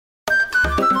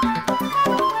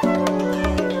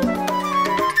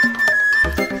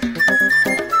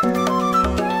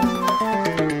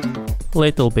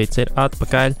Little Bits ir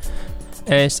atpakaļ.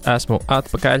 Es esmu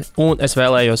atpakaļ, un es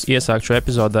vēlējos iesākt šo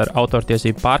epizodu ar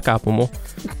autortiesību pārkāpumu,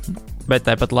 bet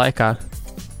tāpat laikā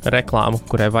reklāmu,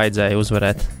 kurai vajadzēja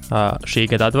uzvarēt šī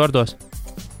gada atvardos.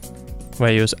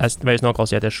 Vai jūs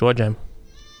noklausījāties šo džemu?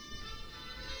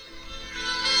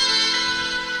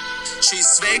 Šis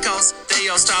veikals te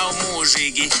jau stāv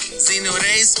mūžīgi. Zinu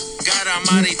reiz, garām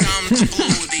arī tam tu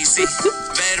plūdīsi.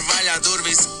 Vēr vaļā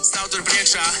durvis, stāv tur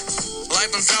priekšā.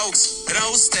 Laipns draugs,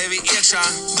 raus tevi iekšā.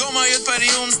 Domājot par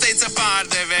jums, teica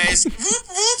pārdevējs. Vup,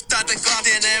 vup, tā te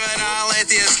klātie nevar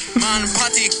ālēties. Man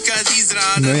patīk, kad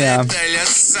izrāda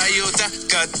detaļas sajūta,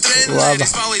 kad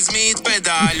treneris palīdz mīt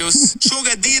pedāļus.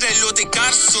 Šogad ir ļoti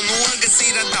karsts un ogas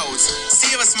ir daudz.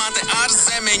 Sievas mate ar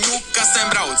zemeņu, kas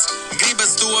ten brauc.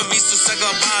 Gribas to visu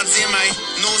saglabāt ziemai.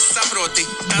 Nu saproti,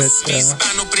 tas viss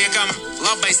bērnu priekam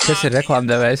labais. Kas ir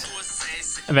reklāmdevējs?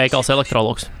 Veikals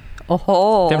Elektrolux.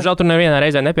 Oho! Tiemžēl tur nevienā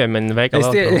reizē nepiemina veikalu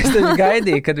Elektrolux. Es tevi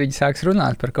gaidīju, kad viņi sāks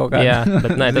runāt par kaut kādu. Jā,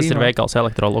 bet nē, tas ir veikals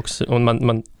Elektrolux. Un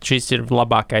man šis ir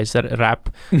labākais rap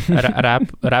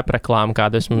reklāma,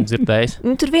 kādu esmu dzirdējis.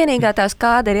 Tur vienīgā tā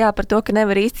skāde ir par to, ka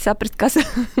nevar īsti saprast,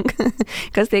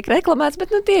 kas tiek reklamēts,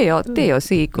 bet tie jau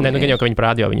sīkumi. Nē, gan jau, ka viņi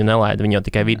par radio viņu nelaida, viņi jau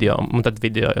tikai video, un tad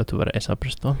video jau tu varēji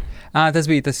saprast to. Tas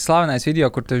bija tas slavenais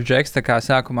video, kur tu Džeks tā kā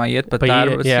sākumā iet pa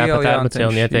tērbu cielu,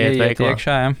 un iet veikalā.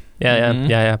 Iekšā,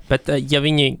 Jā. Bet ja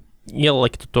viņi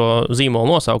ieliktu to zīmolu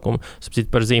nosaukumu, sapcīt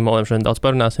par zīmoliem šodien daudz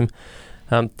parunāsim,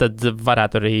 tad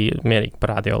varētu arī mierīgi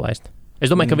par radio laist.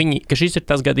 Es domāju, ka šis ir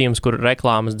tas gadījums, kur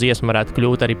reklāmas dziesma varētu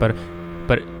kļūt arī par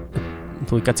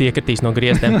kāds iekritīs no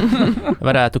griestiem,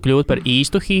 varētu kļūt par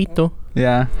īstu hitu.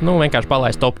 Jā. Vienkārši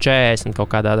palaist top 40 kaut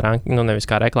kādā nevis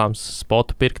kā reklāmas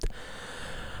spotu pirkt.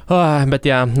 Bet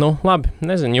jā, labi,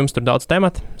 nezinu, jums tur daudz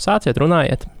tematu, sāciet,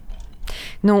 runājiet.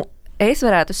 Es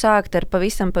varētu sākt ar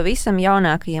pavisam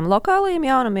jaunākajiem lokālajiem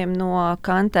jaunumiem no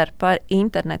Kantar par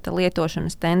interneta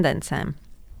lietošanas tendencēm,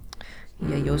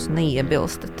 ja jūs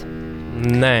neiebilstat.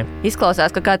 Nē. Izklausās,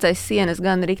 ka kāds aiz sienas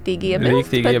gan riktīgi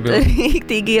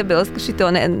iebilst, ka šito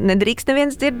nedrīkst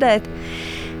neviens dzirdēt.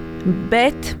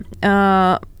 Bet,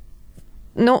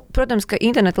 protams, ka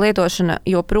interneta lietošana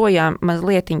joprojām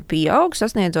mazlietiņ pieaug,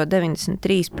 sasniedzot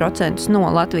 93% no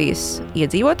Latvijas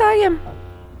iedzīvotājiem.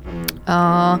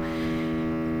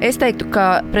 Es teiktu,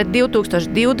 ka pret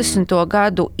 2020.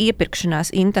 gadu iepirkšanās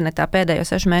internetā pēdējo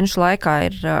 6 mēnešu laikā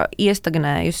ir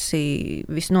iestagnējusi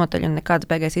visnotaļ un nekāds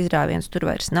beigais izrāviens tur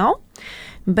vairs nav.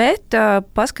 Bet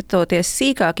paskatoties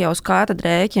sīkāk jau uz kā tad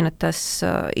rēķina tas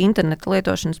interneta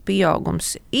lietošanas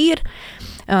pieaugums ir,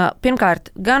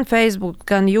 pirmkārt, gan Facebook,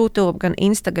 gan YouTube, gan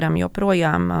Instagram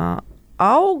joprojām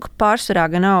aug, pārsvarā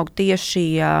gan aug tieši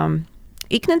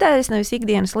iknedēļas, nevis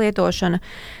ikdienas lietošana.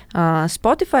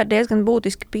 Spotify ir diezgan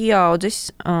būtiski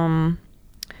pieaudzis.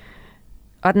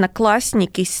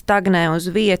 Одноклассники stagnē uz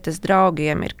vietas,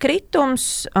 draugiem ir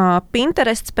kritums.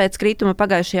 Pinterests pēc krituma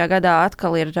pagājušajā gadā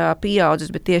atkal ir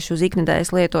pieaudzis, bet tieši uz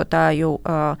iknedēļas lietotāju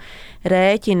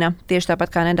rēķina. Tieši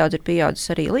tāpat kā nedaudz ir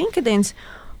pieaudzis arī LinkedIn.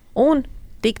 Un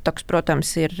TikToks, protams,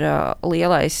 ir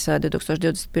lielais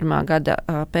 2021. gada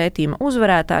pētījuma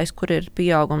uzvarētājs, kur ir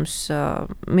pieaugums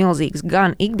milzīgs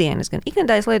gan ikdienas, gan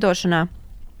iknedēļas lietošanā,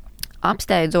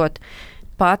 apsteidzot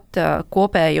pat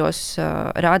kopējos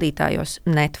rādītājos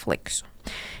Netflixu.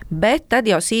 Bet tad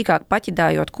jau sīkāk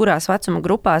paķidājot, kurās vecuma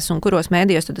grupās un kuros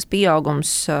mēdījos tad tas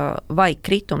pieaugums vai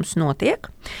kritums notiek.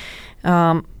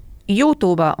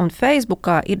 YouTube un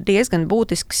Facebookā ir diezgan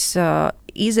būtisks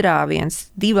izrāviens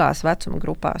 2 vecuma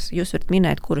grupās. Jūs varat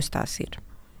minēt, kuras tās ir?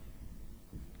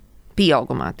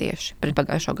 Pieaugumā tieši pret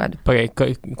pagājušo gadu.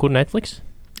 Kur Netflix?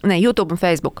 Nē, YouTube un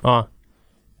Facebook.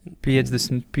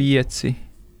 55,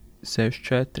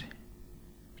 64.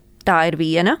 Tā ir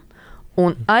viena.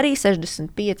 Un arī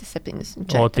 65,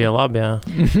 74. Tie labi, jā.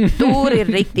 Tur ir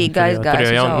riktīgi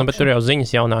aizgājis. Bet tur jau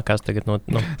ziņas jaunākās tagad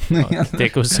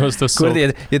tiek uz Kur,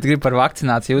 ja tu gribi par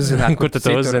vakcināciju uzzināt, kur tu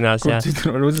to uzzinās, jā.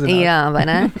 Jā, vai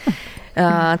ne?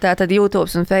 Tātad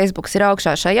YouTube un Facebook ir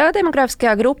augšā šajā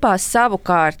demografiskajā grupā.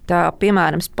 Savukārt,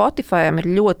 piemēram, Spotifyam ir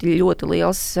ļoti, ļoti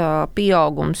liels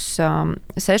pieaugums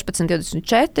 16,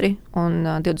 24 un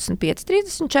 25,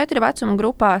 34 vecuma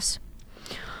grupās.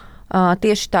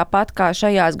 Tieši tāpat kā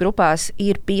šajās grupās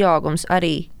ir pieaugums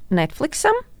arī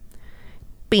Netflixam.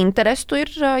 Pinterestu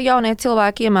ir jaunie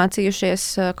cilvēki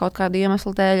iemācījušies kaut kādu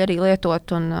iemeslu dēļ arī lietot,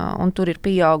 un tur ir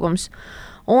pieaugums.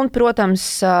 Un,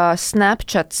 protams,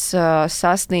 Snapchats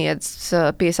sasniedz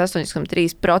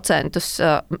 58,3%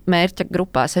 mērķa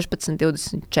grupā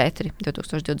 16-24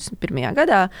 2021.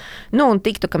 gadā. Un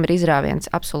TikTokam ir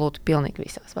izrāviens absolūti pilnīgi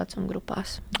visās vecuma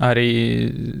grupās. Arī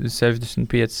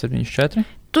 65-74?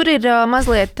 tur ir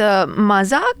mazliet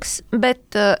mazāks, bet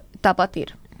tāpat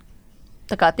ir.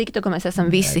 Tā kā TikTok mēs esam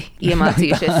visi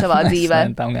iemācījušies savā dzīvē.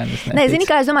 Nē, zini,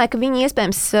 kā es domāju, ka viņi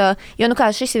iespējams, jo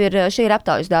šī ir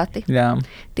aptaujas dati. Jā.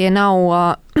 Tie nav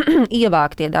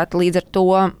ievāktie dati, līdz ar to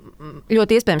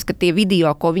ļoti iespējams, ka tie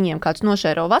video, ko viņiem kāds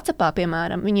nošēro WhatsAppā,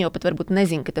 piemēram, viņi jau pat varbūt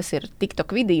nezin, ka tas ir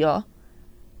TikTok video,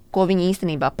 ko viņi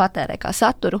īstenībā patērē kā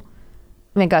saturu,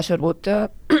 vienkārši varbūt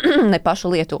ne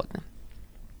pašu lietotne.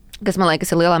 Kas, man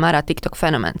liekas, ir lielā mērā TikTok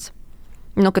fenomens.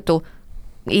 Nu, ka tu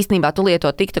īstenībā tu lieto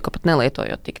TikToku, pat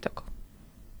nelietojot TikToku.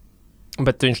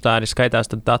 Bet viņš tā arī skaitās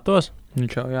tad datos?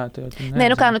 Viņš jau, jā, Nē,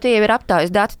 tie jau ir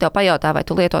aptaujas dati, tev pajautā, vai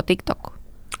tu lieto TikToku.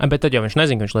 Bet tad jau viņš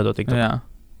nezina, ka viņš lieto TikToku. Jā.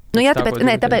 Jā,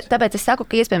 tāpēc es saku,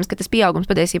 ka iespējams, ka tas pieaugums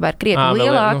patiesībā ir krietni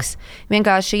lielāks.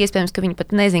 Vienkārši iespējams, ka viņi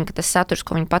pat nezina, ka tas saturs,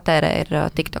 ko viņi patērē, ir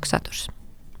TikTok saturs.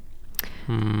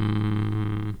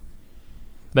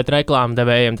 Bet reklāmu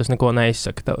devējiem tas neko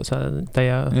neizsaka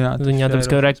tajā ziņā, tāpēc,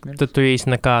 ka tu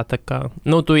īsti nekā tā kā,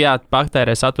 tu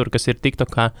patērē saturu, kas ir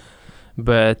TikTokā,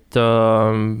 bet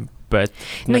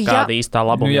nekāda īstā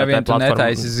labuma. Ja vien tu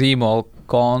netaisi zīmolu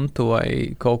kontu vai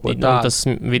kaut ko tādu. Tas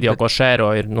video, ko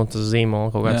šēro, ir tas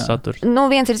zīmola kaut kāds saturs.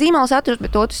 Viens ir zīmola saturs,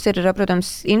 bet otrs ir,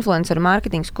 protams, influenceru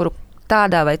mārketings, kuru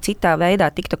tādā vai citā veidā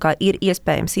TikTokā ir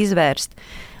iespējams izvērst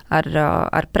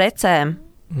ar precēm.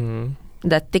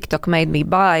 That TikTok made me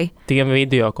buy. Tiem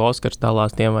video, ko Oskars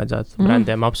dalās, tiem vajadzētu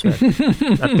brandiem apsvērt.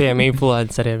 Ar tiem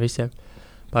influenceriem visiem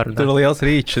parunāt. Tur liels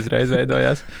rīčs uzreiz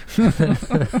veidojās.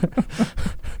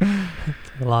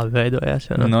 Labi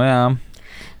veidojās, jā. Jā.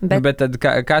 Bet tad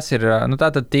kas ir,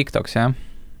 tātad TikToks, jā?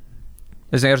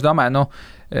 Es vienkārši domāju,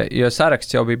 jo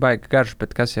saraksts jau bija baigi garš,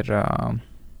 bet kas ir...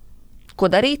 Ko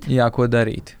darīt? Jā, ko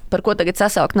darīt. Par ko tagad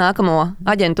sasaukt nākamo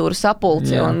aģentūru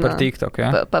sapulci? Jā, par TikToku, jā.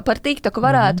 Par TikToku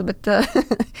varētu, bet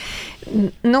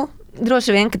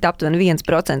droši vien, ka aptuveni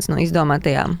 1% no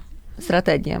izdomātajām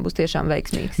stratēģijām būs tiešām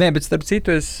veiksmīgs. Nē, bet starp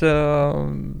citu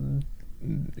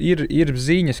ir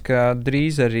ziņas, ka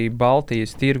drīz arī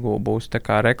Baltijas tirgū būs tā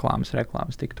kā reklāmas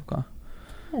TikTokā.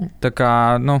 Tā kā,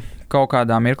 kaut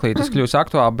kādā mirklī tas kļūs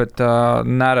aktuāli, bet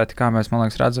nereti, kā mēs, man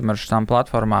liekas, redzam ar šām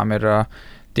platformām, ir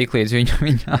tiklīdz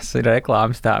viņās ir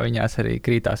reklāmas, tā viņās arī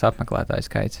krītās apmeklētāju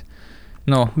skaits.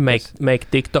 Make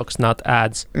TikToks not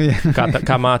ads,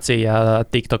 kā mācīja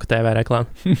TikTok TV reklāma.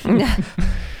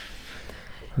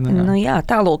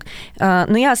 Tālūk.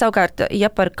 Savukārt,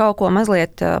 ja par kaut ko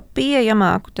mazliet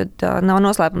pieejamāku, tad nav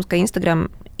noslēpums, ka Instagram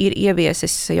ir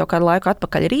ieviesis jau kādu laiku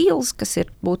atpakaļ Reels, kas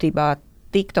ir būtībā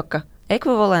TikToka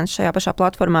ekvivalents šajā pašā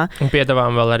platformā. Un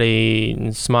piedāvājam vēl arī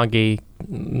smagi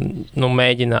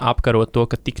mēģina apkarot to,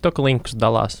 ka TikToka linkus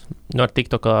dalās, ar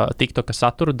TikToka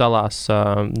saturu dalās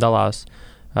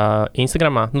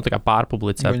Instagramā, tā kā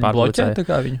pārpublicē. Viņi bloķē tā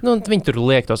kā viņu? Viņi tur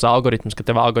liek tos algoritmus, ka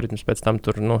tev algoritmus pēc tam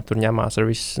tur ņemās ar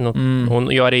visu.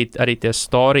 Un jo arī tie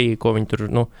storiji, ko viņi tur,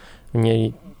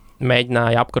 viņi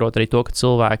mēģināja apkarot arī to, ka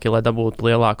cilvēki, lai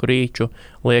dabūtu lielāku rīču,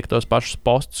 liek tos pašus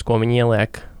postus, ko viņi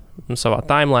ieliek savā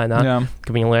timelīnā,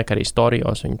 ka viņi liek arī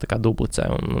storijos, viņi tā kā duplicē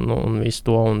un visu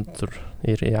to, un tur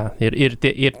ir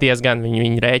diezgan,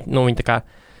 viņi tā kā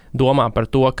domā par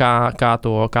to, kā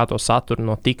to saturu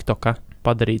no TikToka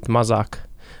padarīt mazāk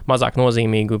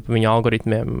nozīmīgu viņu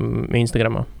algoritmiem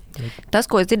Instagramā. Tas,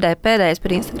 ko es dzirdēju pēdējais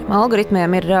par Instagram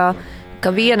algoritmiem, ir,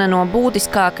 ka viena no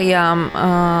būtiskākajām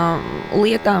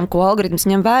lietām, ko algoritms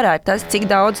ņem vērā, ir tas, cik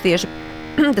daudz tieši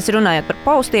tas ir runājot par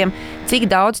postiem, cik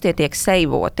daudz tie tiek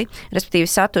seivoti, respektīvi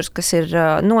saturs, kas ir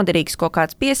noderīgs, ko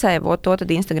kāds pieseivot, to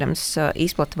tad Instagrams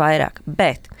izplata vairāk.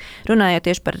 Bet, runājot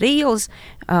tieši par Reels,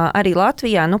 arī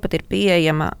Latvijā pat ir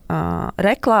pieejama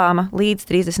reklāma līdz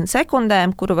 30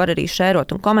 sekundēm, kuru var arī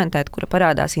šērot un komentēt, kura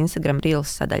parādās Instagram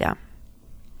Reels sadaļā.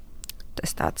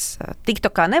 Tas tāds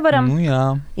TikTokā nevaram,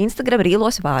 Instagram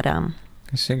Reelos vārām.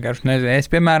 Es vienkārši nezinu. Es,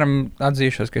 piemēram,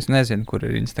 atzīšos, ka es nezinu, kur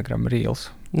ir Instagram Reels.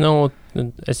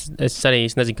 Es arī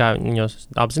nezinu, kā viņos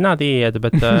apzināti ieiet,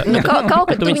 bet kaut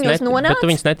kad tu viņos nonāc. Bet tu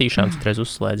viņus netīšām citreiz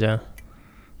uzslēdz, jā.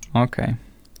 Ok.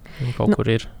 Kaut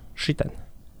kur ir šiten.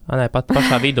 Pat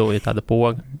pašā vidū ir tāda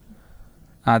poga.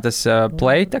 Tas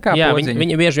play tā kā podziņa? Jā,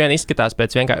 viņi bieži vien izskatās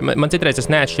pēc vienkārši. Man citreiz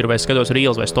es neatšķiru, vai skatos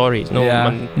Reels vai Stories.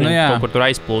 Man kaut kur tur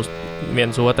aizplūst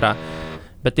viens otrā.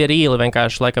 Bet tie rīli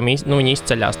vienkārši, laikam, viņi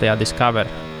izceļās tajā Discover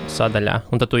sadaļā.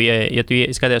 Un tad, ja tu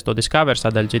skaties to Discover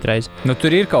sadaļu citreiz...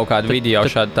 tur ir kaut kāda video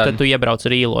šādi tādi. Tad tu iebrauc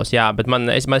rīlos, jā, bet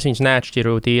es viņus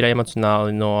neatšķiru tīri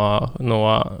emocionāli no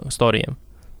storijiem.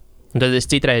 Un tad es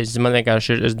citreiz, man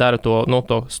vienkārši es daru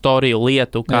to storiju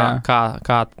lietu, kā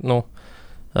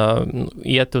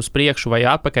iet uz priekšu vai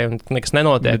atpakaļ, un nekas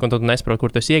nenotiek, un tad nesaprot,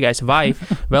 kur tu esi iegājis. Vai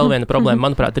vēl viena problēma,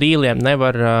 manuprāt, rīliem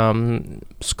nevar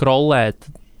scrollēt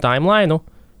timeline,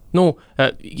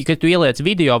 kad tu ieliec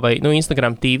video vai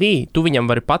Instagram TV, tu viņam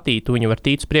vari patīt, tu viņu vari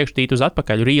tīt uz priekšu, tīt uz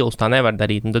atpakaļ, Reels tā nevar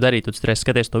darīt, un tad arī tu stress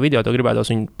skaties to video, tu gribētos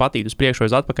viņu patīt uz priekšu vai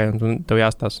uz atpakaļ, un tev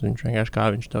jāstās viņš vienkārši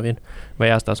kā viņš tev ir,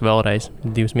 vai jāstās vēlreiz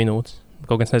 2 minūtes.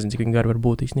 Kaut gan es nezinu, cik viņi gari var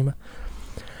būt īstenībā.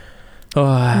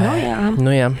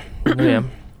 Nu jā.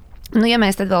 Ja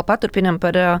mēs tad vēl paturpinām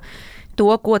par to,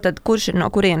 kurš ir no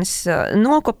kurienes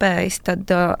nokopējis,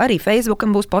 tad arī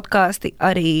Facebookam būs podkāsti,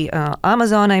 arī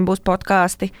Amazonai būs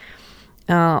podkāsti.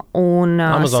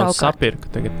 Amazon sapirka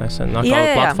tagad nesen,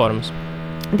 platformas.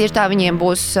 Tieši tā viņiem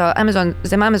būs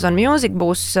zem Amazon Music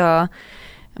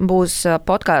būs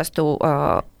podkāstu,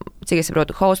 cik es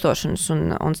saprotu, hostošanas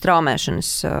un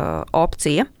straumēšanas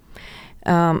opcija.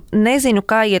 Nezinu,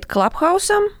 kā iet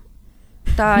Clubhouse'am.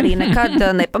 Tā arī nekad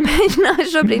nepamēģināju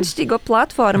šobrīd šķīgo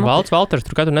platformu. Valters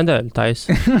tur katru nedēļu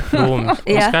taisa rūmus.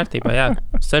 Kārtībā, jā.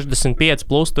 65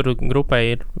 plus tur grupai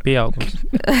ir pieaugums.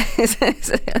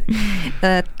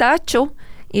 Taču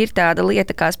ir tāda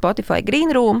lieta kā Spotify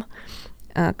Green Room,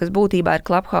 kas būtībā ir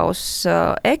Clubhouse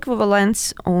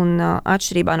ekvivalents, un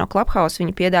atšķirībā no Clubhouse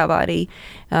viņi piedāvā arī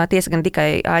tiesa gan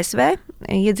tikai ASV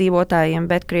iedzīvotājiem,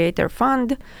 bet Creator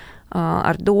Fund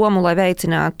ar domu, lai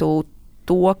veicinātu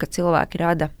to, ka cilvēki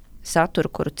rada saturu,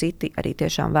 kuru citi arī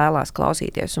tiešām vēlās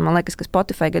klausīties. Un man liekas, ka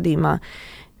Spotify gadījumā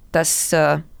tas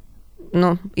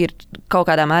ir kaut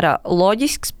kādā mērā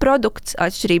loģisks produkts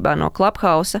atšķirībā no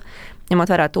Clubhouse,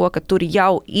 ņemot vērā to, ka tur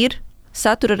jau ir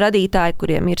satura radītāji,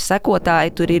 kuriem ir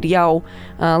sekotāji, tur ir jau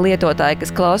lietotāji,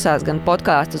 kas klausās gan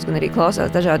podkāstus, gan arī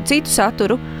klausās dažādu citu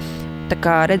saturu. Tā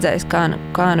kā redzēs, kā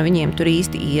nu viņiem tur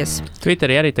īsti ies.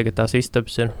 Twitterī arī tagad tās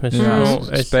istabas ir.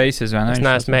 Spaces, vai ne? Es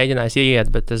neesmu mēģinājis ieiet,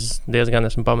 bet es diezgan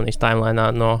esmu pamanījis timelainā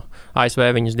no ASV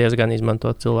viņus diezgan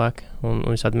izmantot cilvēki un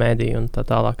visādi mēdīji un tā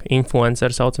tālāk.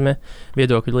 Influenceri saucamie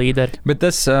viedokļu līderi. Bet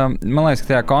tas, man liekas,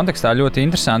 ka tajā kontekstā ļoti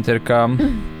interesanti ir, ka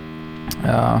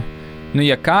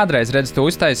ja kādreiz redz, tu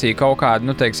uztaisīji kaut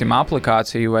kādu, teiksim,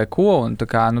 aplikāciju vai ko, un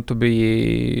tā kā, tu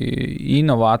biji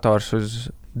inovators uz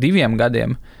 2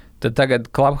 gadiem, tad tagad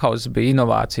Clubhouse bija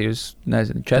inovācija uz,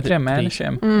 4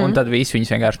 mēnešiem, un tad visi viņus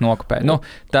vienkārši nokopēja.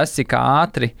 Tas, cik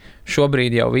ātri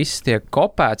šobrīd jau viss tiek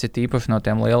kopēts, ir īpaši no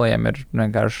tiem lielajiem, ir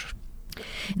vienkārši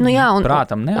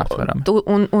prātam neaptveram.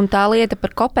 Un tā lieta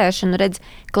par kopēšanu, redz,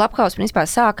 Clubhouse principā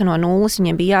sāka no nulles,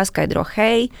 viņiem bija jāskaidro,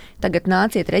 hei, tagad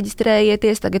nāciet,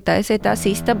 reģistrējieties, tagad taisiet tās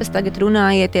istabas, tagad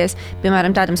runājieties.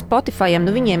 Piemēram, tādam Spotifyam,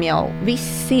 viņiem jau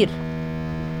viss ir.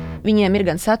 Viņiem ir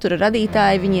gan satura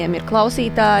radītāji, viņiem ir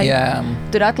klausītāji. Jā.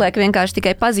 Tur atliek vienkārši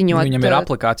tikai paziņot. Viņam ir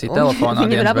aplikācija telefonā.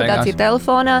 Viņam ir aplikācija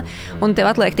telefonā, un tev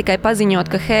atliek tikai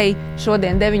paziņot, ka, hei,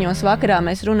 šodien 9 vakarā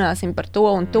mēs runāsim par to,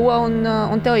 un tev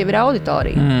jau ir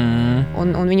auditorija.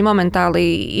 Un viņi momentāli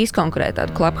izkonkurē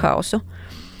tādu Clubhouse.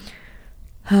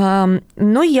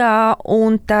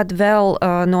 Un tad vēl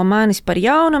no manis par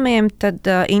jaunumiem, tad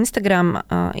Instagram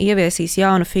ieviesīs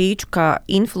jaunu feature, kā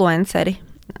influenceri,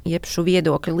 jeb šo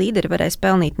viedokļu līderi varēs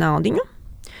pelnīt naudiņu.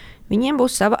 Viņiem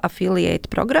būs sava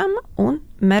affiliate programma un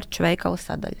merch veikala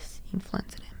sadaļas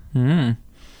influenceriem.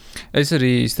 Es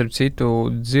arī, starp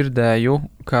citu, dzirdēju,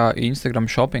 ka Instagram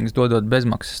shoppings dodot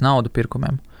bezmaksas naudu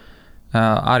pirkumiem.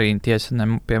 Arī tiesa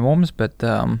ne pie mums, bet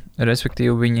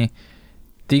respektīvi viņi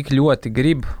tik ļoti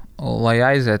grib, lai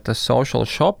aiziet tas social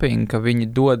shopping, ka viņi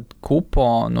dod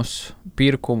kuponus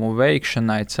pirkumu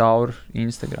veikšanai caur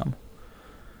Instagram.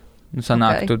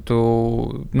 Sanāk,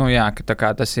 ka tā kā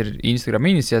tas ir Instagram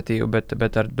iniciatīva,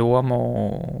 bet ar domu,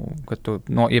 ka tu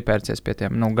iepērcies pie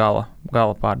tiem gala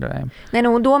pārdevējiem.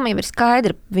 Doma jau ir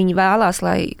skaidra. Viņi vēlās,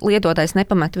 lai lietotājs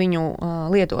nepamet viņu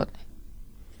lietotni.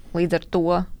 Līdz ar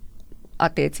to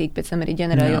attiecīgi pēc tam arī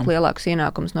ģenerējot lielākus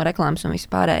ienākumus no reklāmas un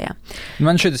vispārējā.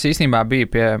 Man šitas īstenībā bija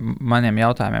pie maniem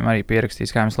jautājumiem arī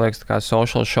pierakstīts, kā jums liekas, tā kā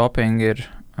social shopping ir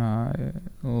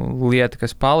lieta,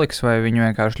 kas paliks, vai viņu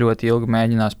vienkārši ļoti ilgi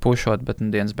mēģinās pušot, bet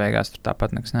dienas beigās tur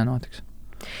tāpat nekas nenotiks?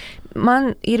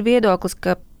 Man ir viedoklis,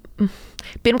 ka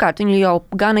pirmkārt viņu jau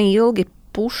gana ilgi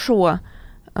pušo,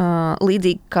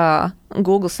 līdzīgi kā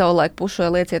Google savulaik pušoja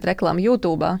lieciet reklāmu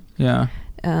YouTube'ā. Jā.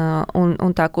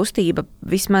 Un tā kustība,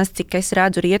 vismaz cik es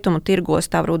redzu rietumu tirgos,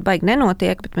 tā varbūt baigi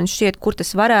nenotiek, bet man šķiet, kur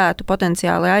tas varētu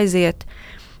potenciāli aiziet,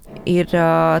 ir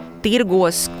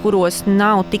tirgos, kuros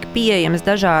nav tik pieejamas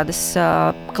dažādas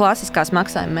klasiskās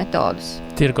maksājuma metodas.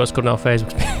 Tirgos, kur nav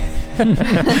Facebook.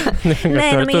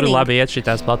 Tur labi iet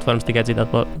šitās platformas, tikai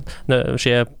citās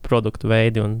šie produktu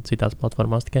veidi un citās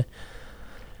platformās tikai.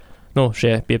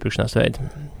 Šie piepirkšanās veidi.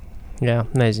 Jā,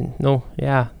 nezinu.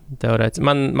 Teorētiski.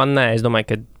 Man nē, es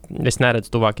domāju, ka es neredzu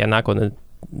tuvākajā nākotnē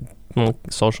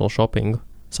social shoppingu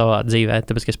savā dzīvē,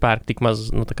 tāpēc, ka es pērku tik maz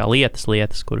tā kā lietas,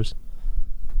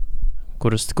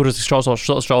 kuras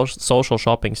social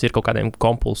shoppings ir kaut kādiem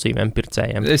kompulsīviem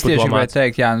pircējiem. Es tieši gribēju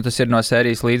teikt, jā, tas ir no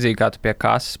sērijas līdzīgi, kā tu pie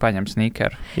kases paņem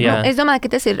sneakeru. Es domāju, ka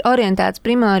tas ir orientēts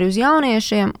primāri uz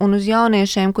jauniešiem un uz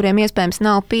jauniešiem, kuriem iespējams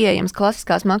nav pieejams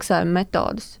klasiskās maksājuma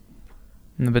metodas.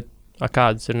 Nu, bet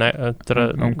kādas ir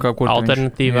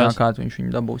alternatīvās? Jā, kā viņš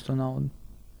viņu dabūs to naudu?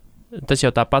 Tas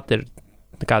jau tāpat ir,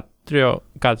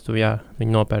 kādu tu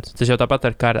viņu nopērci. Tas jau tāpat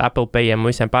ir kā ar Apple Payiem un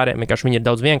visiem pārējiem, vienkārši viņi ir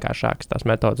daudz vienkāršākas tās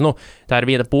metodas. Nu, tā ir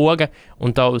viena poga un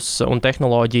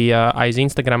tehnoloģija aiz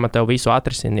Instagrama tev visu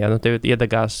atrisina. Ja nu tev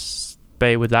iedegās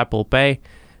Pay with Apple Pay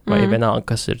vai vienalga,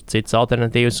 kas ir cits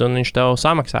alternatīvas, un viņš tev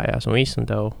samaksājās un viss, un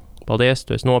tev paldies,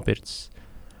 tu esi nopircis.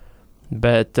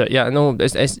 Bet, jā, nu,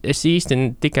 es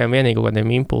īsti tikai vienīgi kaut kādiem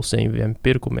impulsīviem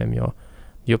pirkumiem,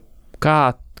 jo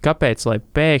kāpēc, lai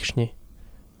pēkšņi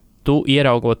tu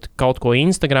ieraugot kaut ko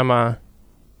Instagramā,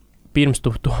 pirms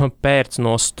tu to pērc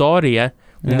no storija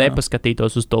un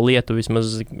nepaskatītos uz to lietu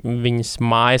vismaz viņas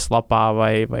mājaslapā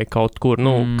vai kaut kur,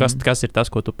 nu, kas ir tas,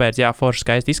 ko tu pērc. Jā, forši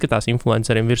skaisti izskatās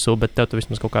influenceriem virsū, bet tev tu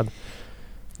vismaz kaut kādu,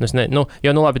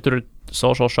 jo, nu, labi, tur ir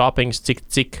social shoppings,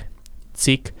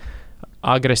 cik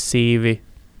agresīvi,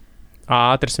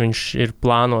 ātrs viņi ir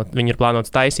plānots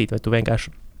taisīt, vai tu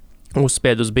vienkārši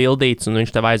uzspied uz bildītes, un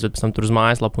viņš tev aizved pēc tam tur uz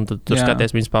mājaslapu, un tur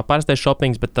skaties viņas parastais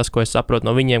shoppings, bet tas, ko es saprotu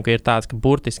no viņiem, ka ir tāds, ka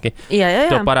burtiski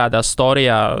tev parādās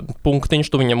storijā punktiņš,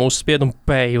 tu viņam uzspied un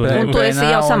pay. Un tu esi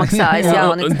jau samaksājis,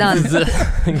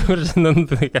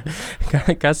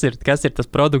 Kas ir tas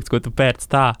produkts, ko tu pērc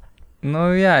tā?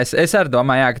 Nu, jā, es arī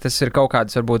domāju, ka tas ir kaut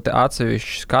kādas varbūt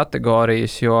atsevišķas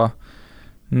kategorijas, jo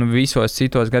visos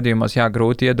citos gadījumos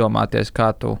grūti iedomāties,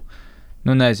 kā tu,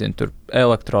 nezinu, tur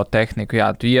elektrotehniku,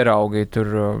 tu ieraugi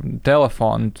tur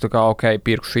telefonu, tu kā,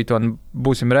 pirkšu šito, un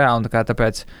būsim reāli, un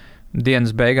tāpēc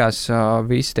dienas beigās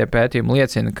visi tie pētījumi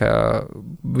liecina, ka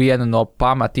viena no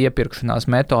pamat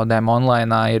iepirkšanās metodēm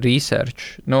online ir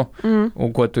research,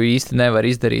 un ko tu īsti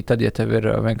nevari izdarīt tad, ja tev ir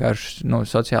vienkārši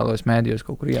sociālajos mēdījos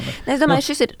kaut kur iemet. Es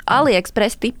domāju, šis ir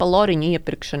AliExpress tipa loriņu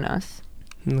iepirkšanās.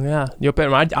 Nu, jā, jo,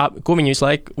 piemēram, ko viņi visu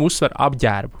laiku uzsver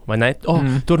apģērbu, vai ne?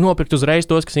 Tur nopirkt uzreiz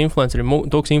kas influenceri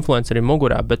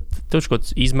mugurā, bet tur kaut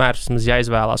kāds izmērs mums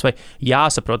jāizvēlās, vai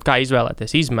jāsaprot, kā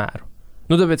izvēlēties izmēru.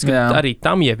 Tāpēc, ka arī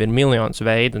tam jau ir miljonus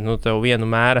veidu. Tev vienu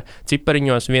mēra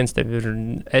cipariņos, viens tev ir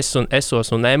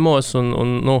esos un emos,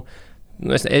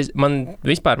 man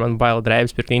baila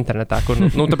drēbes pirkt internetā, kur,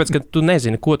 tāpēc, ka tu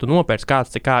nezini, ko tu nopērci, kā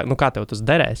tev tas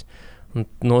derēs. Un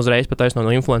uzreiz pataisno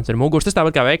no influenceru muguras. Tas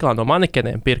tāpat kā veikalā no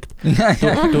manekeniem pirkt.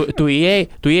 Tu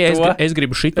ieej, es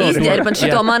gribu šito. Izģērb man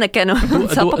šito manekenu.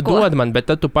 Dod man, bet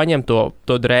tad tu paņem to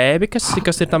drēbi, kas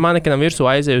ir tā manekenam virsū,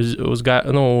 aizej uz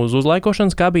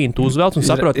uzlaikošanas kabīnu, tu uzvelc un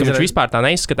saproti, ka viņš vispār tā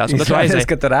neizskatās. Izrādās,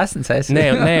 ka tur esens esi.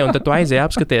 Nē, un tad tu aizej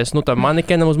apskaties, tā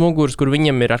manekenam uz muguras, kur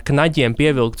viņam ir ar knaģiem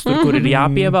pievilkts, kur ir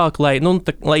jāpievelk,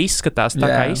 lai izskatās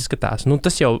tā, kā izskatās.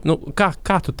 Tas jau,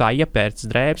 kā tu tā iepērc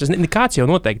drēbes? Kāds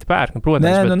jau noteikti pērk.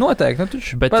 Protams, noteikti.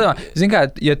 Zini kā,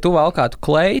 ja tu valkātu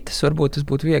kleitas, varbūt tas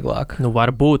būtu vieglāk.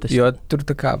 Varbūt. Jo tur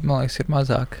tā kā, man liekas, ir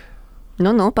mazāk.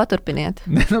 Paturpiniet.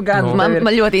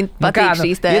 Man ļoti patīk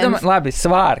šīs tēmas. Labi,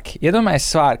 svārki. Iedomājies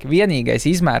svārki. Vienīgais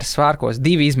izmērs svārkos,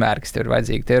 2 izmēri, kas tev ir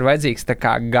vajadzīgi. Tev ir vajadzīgs tā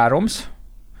kā garums,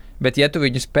 bet ja tu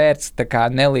viņus pērc tā kā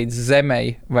ne līdz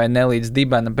zemei vai ne līdz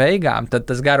dibana beigām, tad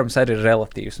tas garums arī ir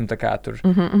relatīvs. Un tā kā tur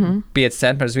 5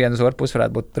 centimetrus vienu uz otru pusi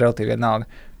varētu būt relatīvi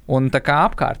vienalga. Un tā kā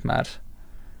apkārtmērs.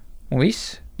 Un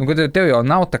viss. Tev jau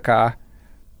nav tā kā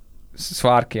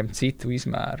svārkiem citu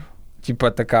izmēru. Ķipa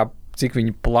tā kā, cik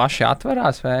viņi plaši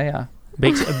atverās vējā.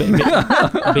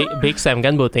 Biksēm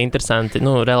gan būtu interesanti,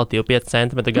 relatīvi 5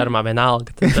 centimetri garumā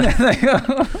vienalga.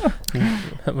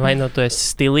 Vai tu esi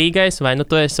stilīgais, vai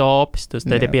tu esi opis, tas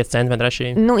te ir 5 centimetri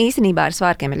rašī. Īstenībā ar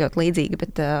svārkiem ir ļoti līdzīgi,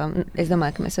 bet es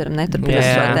domāju, ka mēs varam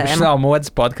neturpināt šo tēmu. Šis nav modes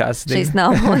podcasts. Šis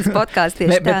nav modes podcasts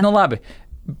tieši tā. Bet, labi,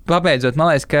 pabeidzot,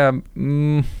 man liekas, ka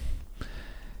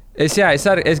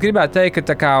es gribētu teikt, ka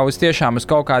tā kā uz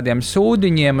kaut kādiem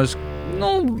sūdiņiem,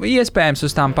 iespējams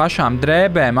uz tām pašām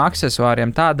drēbēm, aksesuāriem,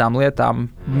 tādām lietām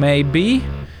maybe,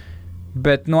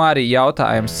 bet arī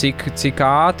jautājums, cik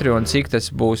ātri un cik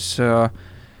tas būs,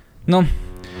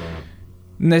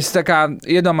 es tā kā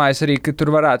iedomājos arī, ka tur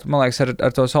varētu, man liekas,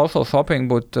 ar to social shopping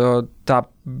būt tā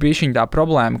bišķiņ tā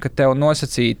problēma, ka tev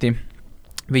nosacīti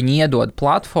viņi iedod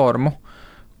platformu,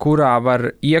 kurā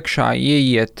var iekšā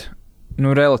ieiet,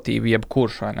 relatīvi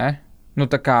jebkurš, vai ne?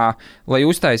 Tā kā, lai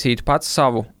uztaisītu pats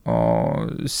savu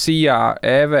SIA,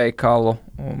 e-veikalu,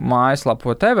 mājaslapu,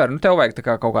 whatever, tev vajag tā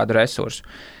kā kaut kādu resursu.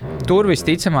 Tur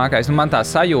visticamākais, man tā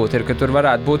sajūta ir, ka tur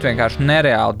varētu būt vienkārši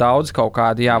nereāli daudz kaut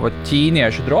kādi,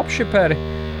 ķīniešu dropshipperi,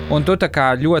 un tu tā kā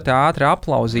ļoti ātri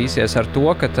aplauzīsies ar to,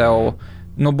 ka tev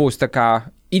būs tā kā,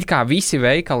 it kā visi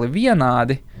veikali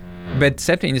vienādi, bet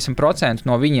 70%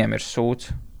 no viņiem ir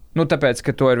sūds. Tāpēc,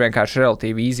 ka to ir vienkārši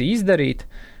relatīvi easy izdarīt,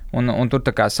 un tur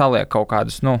tā kā saliek kaut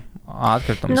kādus,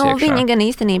 atkritumus iekšā. Viņi gan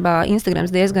īstenībā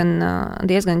Instagrams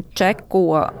diezgan čeko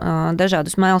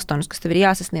dažādus milestones, kas tev ir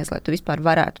jāsasniedz, lai tu vispār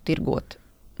varētu tirgot.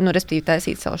 Respektīvi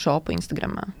taisīt savu šopu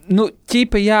Instagramā.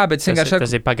 Ķipa jā, bet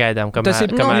tas ir pagaidām,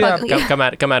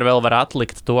 kamēr vēl var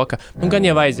atlikt to, ka gan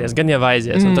jau aizies.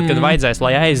 Un tad, kad vajadzēs,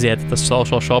 lai aiziet tas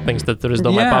social shoppings, tad tur, es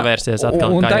domāju, pavērsies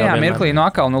atkal. Un tajā mirklī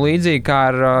atkal līdzīgi kā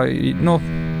ar,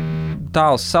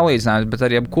 tāls salīdzinājums, bet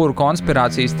ar jebkuru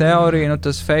konspirācijas teoriju,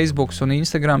 tas Facebooks un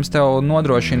Instagrams tev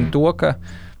nodrošina to, ka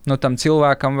tam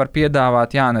cilvēkam var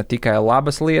piedāvāt, ne tikai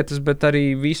labas lietas, bet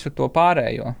arī visu to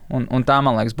pārējo. Un tā,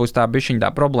 man liekas, būs tā bišķiņa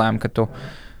tā problēma, ka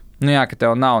ka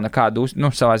tev nav nekāda,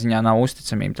 savā ziņā nav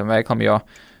uzticamība tam veiklam, jo,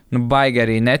 baigi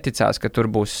arī neticās, ka tur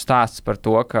būs stāsts par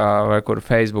to, vai kur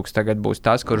Facebooks tagad būs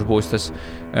tas, kurš būs tas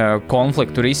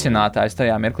konfliktu risinātājs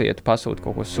tajā mirklī, ja tu pasūti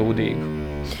kaut ko sūdīgu.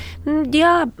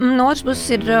 Jā, no otras puses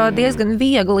ir diezgan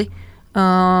viegli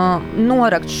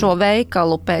norakt šo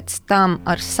veikalu pēc tam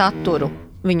ar saturu,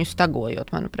 viņu stagojot,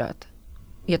 manuprāt,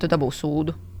 ja tu dabū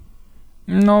sūdu.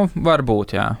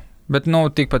 Varbūt, jā. Bet,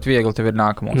 tikpat viegli tev ir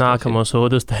nākamo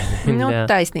sūdu uztaisīt.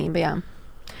 Taisnība, jā.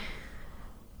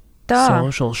 Tā.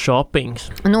 Social shoppings.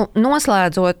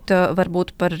 Noslēdzot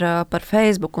varbūt par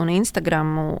Facebook un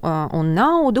Instagramu un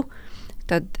naudu,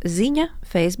 tad ziņa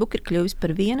Facebook ir kļuvis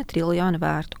par 1 triljonu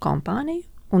vērtu kompāniju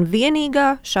un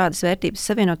vienīgā šādas vērtības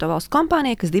Savienoto Valstu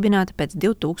kompānija, kas dibināta pēc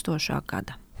 2000.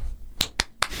 gada.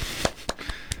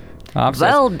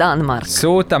 Well done, Mark.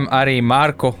 Sūtam arī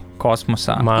Marku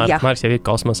kosmosā. Marks jau ir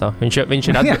kosmosā.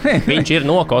 Viņš ir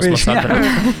no kosmosa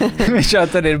atbraucis. Viņš jau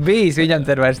tur ir bijis, viņam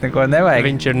tur vairs neko nevajag.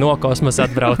 Viņš ir no kosmosa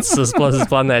atbraucis uz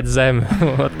planētas Zemi.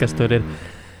 Kas tur ir?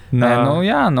 Nē,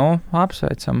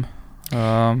 apsveicam.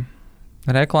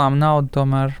 Reklāma nauda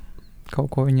tomēr kaut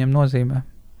ko viņiem nozīmē.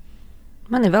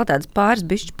 Man ir vēl tādas pāris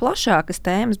bišķi plašākas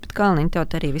tēmas, bet Kalniņ, tev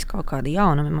arī viss kaut kādi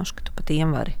jaunumi, moš, ka tu pa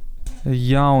tiem vari.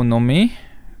 Jaunumi?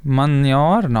 Man jau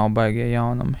arī nav baigie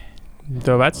jaunumi.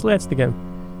 Tev vecas lietas tikai?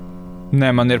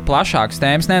 Nē, man ir plašāks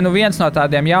tēmas. Viens no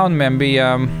tādiem jaunumiem bija,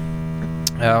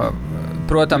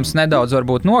 protams, nedaudz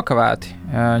varbūt nokavēti,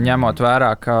 ņemot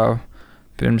vērā, ka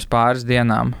pirms pāris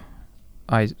dienām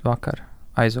aizvakar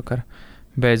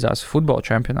beidzās futbola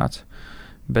čempionāts.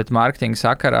 Bet mārketinga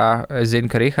sakarā es zinu,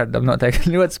 ka Rihardam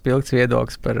noteikti ļoti spilgts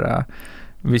viedoklis par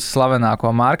visslavenāko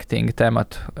mārketinga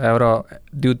tematu Euro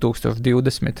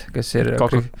 2020, kas ir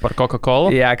par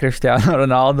Coca-Cola? Jā, Cristiano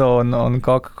Ronaldo un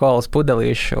Coca-Colas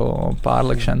pudelīšu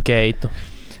pārlikšanu. Geitu.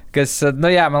 Kas,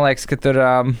 man liekas, ka tur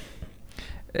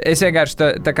es vienkārši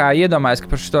tā kā iedomājos,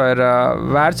 ka par šo ir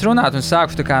vērts runāt un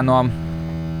sākšu tā kā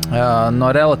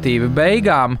no relatīvi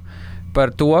beigām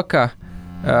par to, ka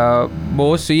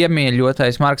mūsu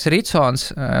iemīļotais Marks Ritsons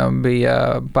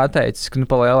bija pateicis, ka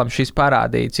pa lielam šis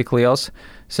parādīja, cik liels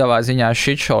savā ziņā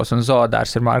shitshows un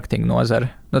zoodārs ir mārketinga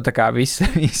nozara. Tā kā viss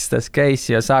tas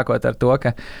case, jo sākot ar to,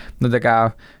 ka tā kā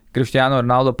Cristiano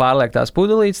Ronaldo pārliek tās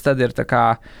pudelītes, tad ir tā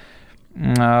kā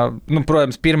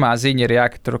protams, pirmā ziņa ir,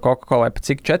 ka tur Coca-Cola pa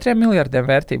cik 4 miljardiem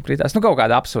vērtība kritās. Kaut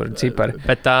kāda absurda cipari.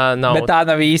 Bet tā nav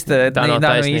īsta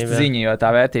ziņa, jo tā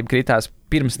vērtība kritās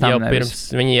pirms tam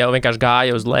nevis. Viņi jau vienkārši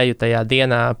gāja uz leju tajā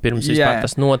dienā, pirms vispār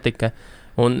tas notika.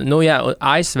 Un,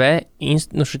 ASV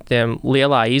šitiem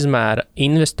lielā izmēra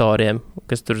investoriem,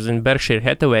 kas tur, Berkshire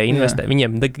Hathaway investē,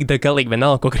 viņiem galīgi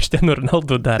vienalga, ko Cristiano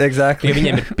Ronaldo dara. Exactly. Ja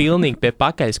viņiem ir pilnīgi pie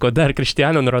pakaļas, ko dara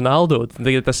Cristiano Ronaldo.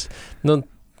 Tas,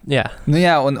 jā.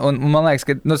 Un man liekas,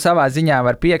 ka savā ziņā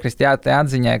var piekrist, tā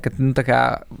atziņai, ka tā kā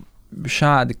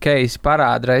šādi keisi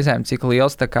parāda reizēm, cik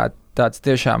liels tāds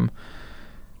tiešām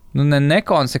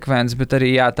nekonsekvents, bet arī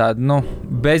tāda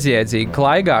bezjēdzīga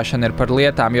klaigāšana ir par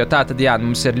lietām, jo tā tad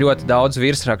mums ir ļoti daudz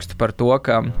virsrakstu par to,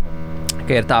 ka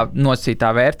ir tā nosacītā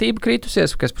vērtība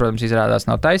kritusies, kas, protams, izrādās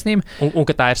nav taisnība. Un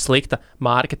ka tā ir slikta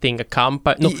mārketinga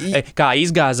kampaņa, kā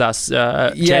izgāzās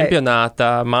čempionāta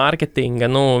mārketinga,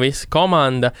 visa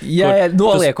komanda.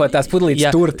 Noliekot tās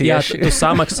pudelītes tur tieši.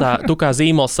 Tu kā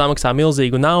zīmols samaksā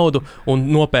milzīgu naudu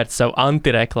un nopērc sev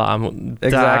antireklāmu.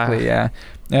 Exactly, jā.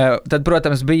 Tad,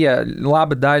 protams, bija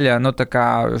laba daļa, tā kā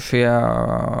šie,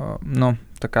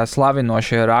 tā kā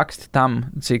slavinošie raksti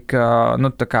tam, cik,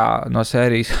 tā kā no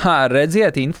sērijas,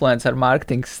 redziet, influencer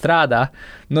marketings strādā,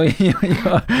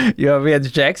 jo viens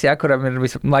džeks, kuram ir,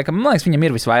 laikam, man liekas, viņam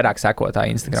ir visvairāk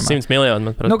sekotāji Instagramā. 100 miljoni,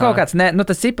 man protams. Kaut kāds,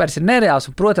 tas cipars ir nereāls,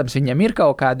 un, protams, viņam ir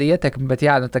kaut kāda ietekme, bet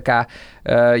tā kā,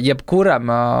 jebkuram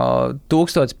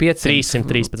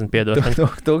 313, piedod.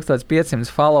 1500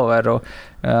 followeru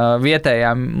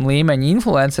vietējām līmeņa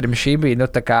influencerim šī bija,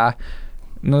 tā kā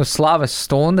slavas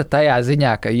stunda tajā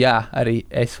ziņā, ka jā, arī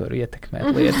es varu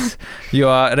ietekmēt lietas. Jo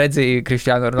redzēju,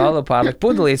 Kristiānu Ronaldu pārlikt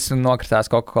pudelītes un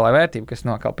nokritās Coca-Cola vērtība, kas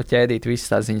nokal pa ķēdīt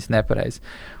visas tās ziņas nepareizi.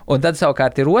 Un tad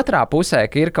savukārt ir otrā pusē,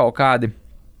 ka ir kaut kādi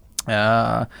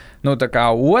tā kā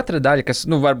otra daļa, kas,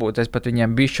 varbūt es pat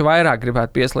viņiem bišķi vairāk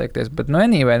gribētu pieslēgties, bet,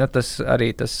 anyway, tas arī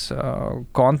tas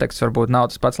konteksts varbūt nav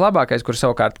tas pats labākais, kur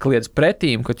savukārt kliedz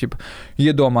pretīm, ka,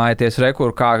 iedomājieties rekur,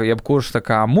 kā jebkurš tā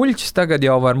kā muļķis tagad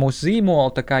jau var mūsu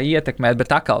zīmolu tā kā ietekmēt,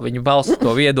 bet atkal viņi balsta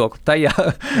to viedokli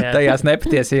tajās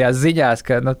nepatiesajās ziņās,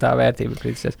 ka, tā vērtība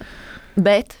krīsies.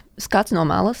 Bet skats no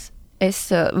malas,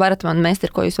 varat man mest,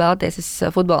 ko jūs vēlaties, es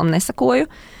futbolam nesakoju,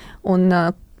 un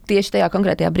tieši tajā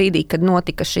konkrētajā brīdī, kad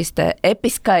notika šis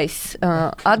episkais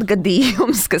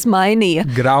atgadījums, kas mainīja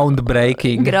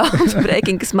groundbreaking,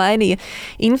 kas mainīja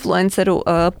influenceru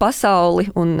pasauli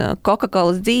un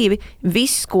Coca-Colas dzīvi,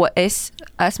 viss, ko es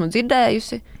esmu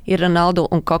dzirdējusi, ir Ronaldo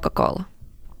un Coca-Cola.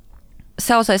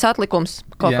 Sausais atlikums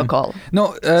Coca-Cola.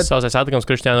 Sausais atlikums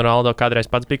Kristiānu Ronaldo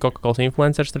kādreiz pats bija Coca-Colas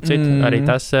influenceris, starp citu. Arī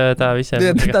tas tā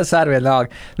visiem. Tas arī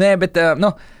vienalga. Nē, bet,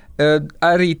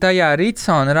 arī tajā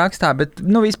Ritsona rakstā, bet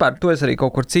vispār to es arī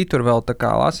kaut kur citur vēl tā kā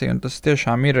lasīju, un tas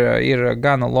tiešām ir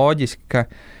gana loģiski, ka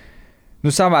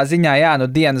savā ziņā, jā,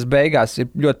 dienas beigās ir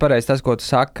ļoti pareizi tas, ko tu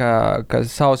saki, ka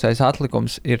sausais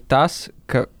atlikums ir tas,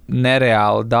 ka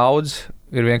nereāli daudz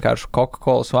ir vienkārši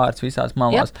Coca-Colas vārds visās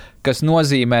malās, kas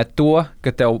nozīmē to,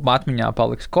 ka tev atmiņā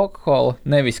paliks Coca-Cola,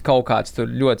 nevis kaut kāds tur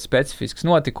ļoti specifisks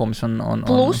notikums.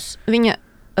 Plus viņa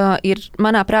ir,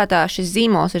 manā prātā, šis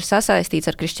zīmols ir sasaistīts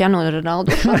ar Kristiānu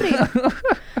Ronaldu šobrīd,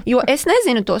 jo es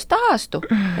nezinu to stāstu,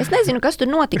 es nezinu, kas tur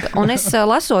notika, un es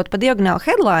lasot pa diagonāli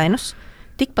headlinus,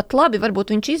 tikpat labi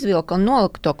varbūt viņš izvilka un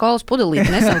nolika to kolas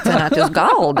pudelīti nesankcionēti uz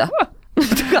galda.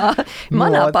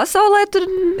 Manā pasaulē tur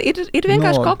ir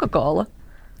vienkārši Coca-Cola.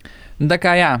 Tā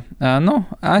kā jā,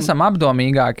 esam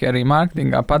apdomīgāki arī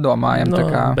mārketingā padomājam.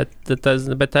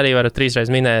 Bet arī varat 3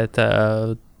 reizes minēt,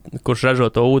 kurš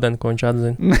ražo to ūdeni, ko viņš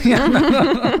atzina.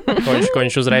 ko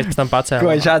viņš uzreiz pēc tam pacēla.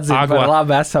 Ko viņš atzina par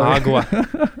labi esam. Agua.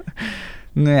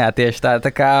 Jā, tieši tā.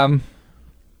 Tā kā,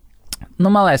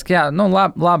 man liekas, ka jā,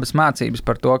 labas mācības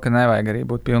par to, ka nevajag arī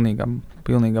būt pilnīgam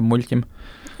muļķim.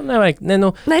 Nevajag,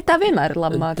 tā vienmēr ir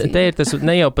laba mācība. Te ir tas,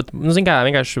 ne jau pat,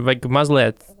 vienkārši vajag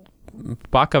mazliet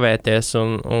pakavēties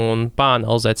un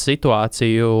pāanalizēt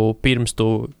situāciju, pirms tu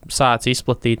sāc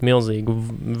izplatīt milzīgu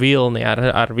vilni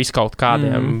ar viskaut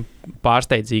kādiem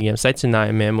pārsteidzīgiem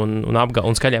secinājumiem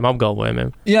un skaļiem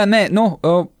apgalvojumiem. Jā,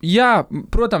 jā,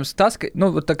 protams, tas,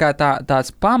 ka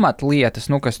tās pamatlietas,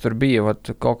 kas tur bija,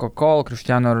 Coca-Cola,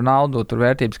 Kristiānu Ronaldu, tur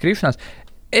vērtības krišanās,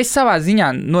 es savā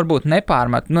ziņā, varbūt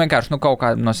nepārmetu, vienkārši kaut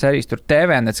kādu no serijas tur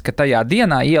TVNets, ka tajā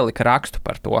dienā ielika rakstu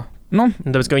par to.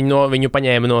 Tāpēc, ka viņu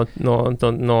paņēma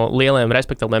no lieliem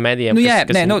respektabliem medijiem.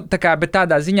 Bet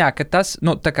tādā ziņā, ka tas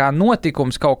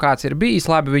notikums kaut kāds ir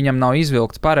bijis, labi, viņam nav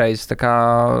izvilkts pareizs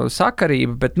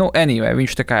sakarība, bet, anyway,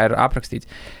 viņš ir aprakstīts.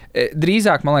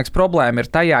 Drīzāk, man liekas, problēma ir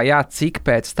tajā, cik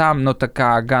pēc tam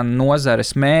gan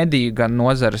nozares mēdīju, gan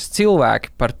nozares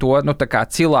cilvēki par to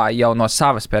cilāja jau no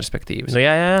savas perspektīvas.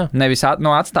 Jā. Nevis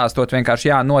atstāstot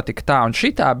vienkārši, notika tā un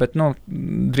šitā, bet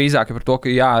drīzāk par to,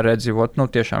 ka redzot,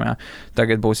 tiešām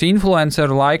tagad būs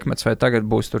influenceru laikmets, vai tagad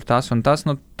būs tur tas un tas.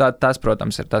 Tas,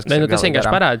 protams, ir tas, kas tas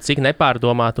vienkārši parāda, cik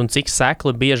nepārdomāt un cik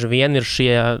sekli bieži vien ir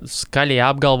šie skaļie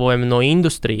apgalvojumi no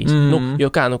industrijas.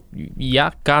 Jo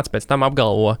kāds pēc tam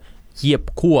apgalvo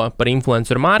jebko par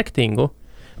influenceru mārketingu,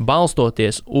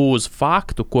 balstoties uz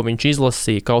faktu, ko viņš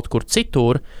izlasīja kaut kur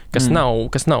citur, kas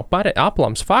nav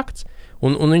aplams fakts,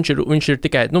 un viņš ir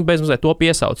tikai bezmazliet to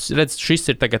piesaucis. Redz,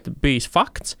 šis ir tagad bijis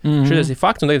fakts, šis ir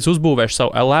fakts, un tagad es uzbūvēšu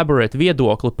savu elaborate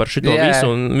viedokli par šito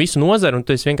visu nozaru, un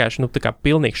tu esi vienkārši tā kā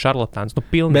pilnīgs šarlatāns.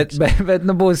 Bet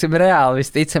būsim reāli,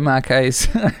 visticamākais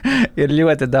ir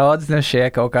ļoti daudz šie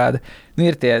kaut kādi.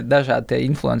 Ir tie dažādi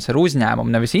influenceru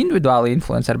uzņēmumi, nevis individuāli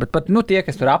influenceri, bet pat tie,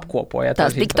 kas tur apkopoja.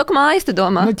 Tās TikTok mājas, tu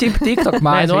domā? TikTok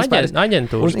mājas.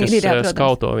 Aģentūras, kas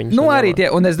skauto viņus. Arī tie,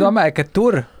 un es domāju, ka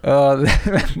tur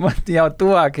jau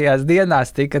tuvākajās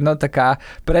dienās tika,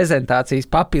 prezentācijas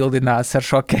papildinās ar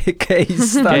šo case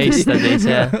studies,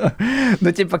 jā.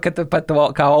 Ka tu pat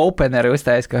kā openeri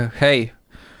uztais, ka, hei,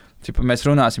 mēs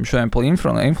runāsim šodien par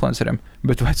influenceriem,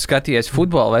 bet vai tu skatījies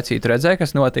futbolu vecītu, redzēji,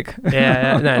 kas notika?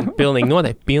 jā, pilnīgi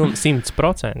noteikti,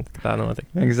 100% tā notika.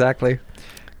 Exactly.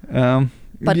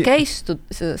 Par case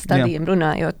studijiem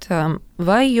runājot,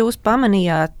 vai jūs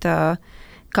pamanījāt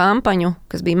kampaņu,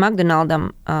 kas bija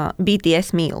McDonaldam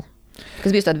BTS Meal,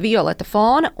 kas bija tāda violeta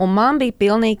fona, un man bija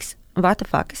pilnīgs what the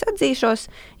fuck, es atzīšos,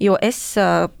 jo es,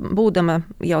 būdama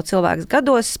jau cilvēks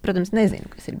gados, protams, nezinu,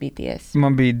 kas ir BTS.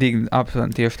 Man bija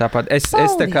aptuveni tieši tāpat. Es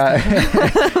tā kā,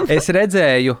 es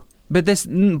redzēju, bet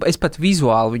es pat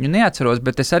vizuāli viņu neatceros,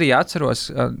 bet es arī atceros,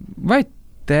 vai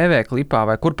TV klipā,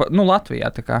 vai kur,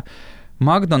 Latvijā, tā kā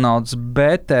McDonald's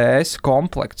BTS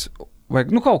komplekts, vai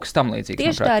kaut kas tam līdzīgs.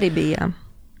 Tieši tā arī bija, jā.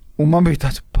 Un man bija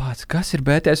tāds pats, kas ir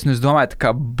BTS, un es domāju, tā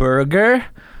kā burger,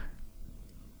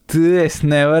 es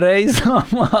nevarēju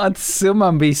izdomāt,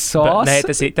 man bija sos. Nē,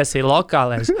 tas ir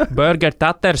lokālais. Burger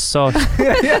taters sos.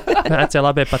 Nāc jau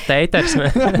labi pat teiters.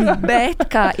 Bet,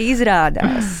 kā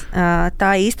izrādās,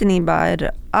 tā īstenībā ir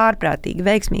ārprātīgi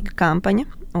veiksmīga kampaņa,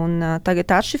 un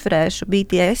tagad atšifrēšu,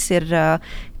 BTS ir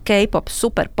K-pop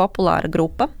superpopulāra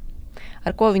grupa,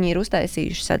 ar ko viņi ir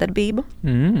uztaisījuši sadarbību.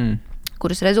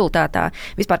 Kuras rezultātā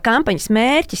vispār kampaņas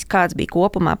mērķis, kāds bija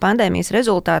kopumā pandēmijas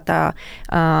rezultātā,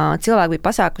 cilvēki bija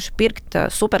pasākuši pirkt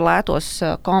superlētos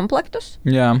komplektus,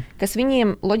 kas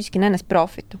viņiem loģiski nenes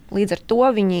profitu. Līdz ar to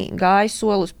viņi gāja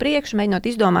soli uz priekšu, mēģinot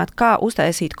izdomāt, kā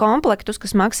uztaisīt komplektus,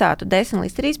 kas maksātu $10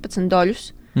 līdz $13,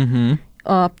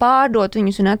 pārdot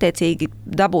viņus un attiecīgi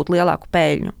dabūt lielāku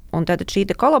peļņu. Un tad šī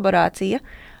kolaborācija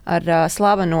ar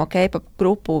slaveno K-pop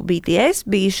grupu BTS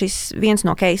bija šis viens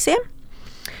no keisiem.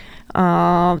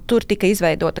 Tur tika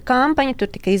izveidota kampaņa, tur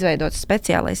tika izveidots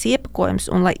speciālais iepakojums,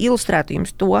 un lai ilustrētu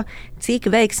jums to, cik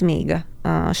veiksmīga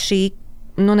šī,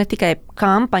 ne tikai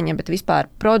kampaņa, bet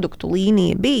vispār produktu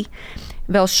līnija bija,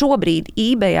 vēl šobrīd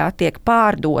eBayā tiek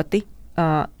pārdoti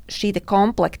šī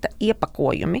komplekta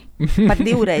iepakojumi par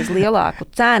 2 reiz lielāku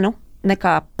cenu,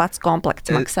 nekā pats komplekts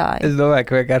maksāja. Es domāju,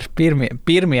 ka vienkārši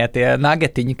pirmie tie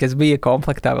nagetiņi, kas bija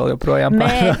komplektā, vēl joprojām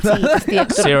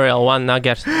pārdod. Cereal one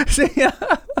nuggets.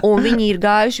 Un viņi ir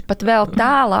gājuši pat vēl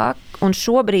tālāk, un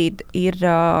šobrīd ir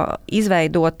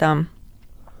izveidota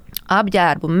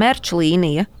apģērbu merch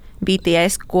līnija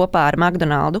BTS kopā ar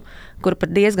McDonaldu, kur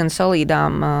par diezgan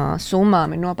solīdām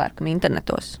summām ir nopērkami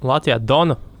internetos. Latvijā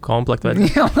Donu komplektu vajag.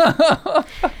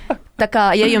 Tā kā,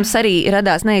 ja jums arī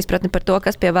radās neizpratni par to,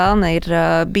 kas pie velna ir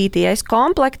BTS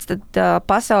komplekts, tad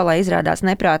pasaulē izrādās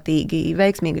neprātīgi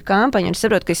veiksmīga kampaņa. Un es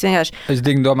saprotu, ka es vienkārši... Es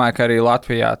domāju, ka arī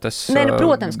Latvijā tas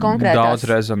protams, daudz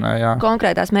rezonē. Jā.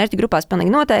 Konkrētās mērķa grupās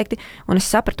pilnīgi noteikti. Un es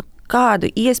sapratu,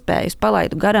 kādu iespēju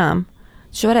palaidu garām.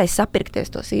 Viņš varēja sapirkties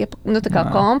tos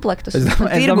komplektus. Es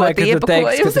domāju, ka tu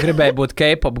teiksi, ka tu gribēji būt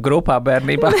K-pop grupā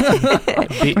bērnībā.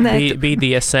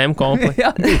 BDSM komplekts.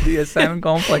 Jā, BDSM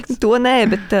komplekts. To nē,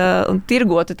 bet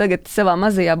tirgotu tagad savā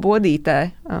mazajā bodītē.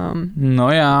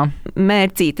 Jā.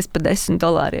 Mērcītes pa $10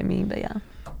 eBayā.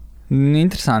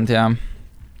 Interesanti, jā.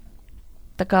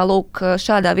 Tā kā, lūk,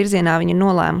 šādā virzienā viņi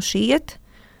nolēmuši iet.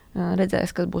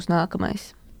 Redzēs, kas būs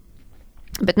nākamais.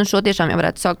 Bet šo tiešām jau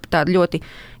varētu saukt par tādu ļoti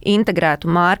integrētu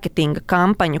mārketinga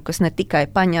kampaņu, kas ne tikai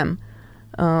paņem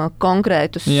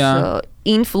konkrētus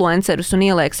influencerus un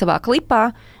ieliek savā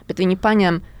klipā, bet viņi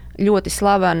paņem ļoti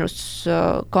slavenus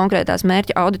konkrētās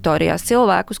mērķa auditorijās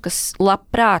cilvēkus, kas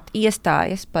labprāt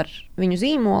iestājas par viņu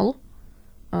zīmolu,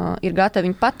 ir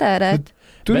gatavi viņu patērēt.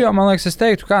 Tur jau, man liekas, es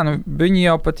teiktu, viņi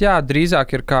jau pat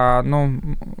drīzāk ir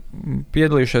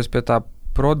piedalījušies pie tā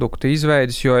produktu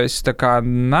izveidas, jo es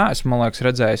neesmu, man liekas,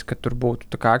 redzējis, ka tur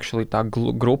būtu tā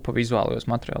grupa vizuālajos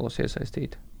materiālos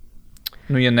iesaistīta.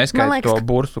 Ja neskaita to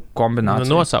burstu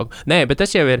kombināciju. Nosaukt. Nē, bet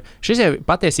šis jau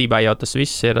patiesībā jau tas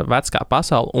viss ir vecā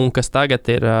pasaule, un kas tagad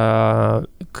ir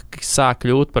sāk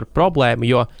kļūt par problēmu,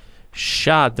 jo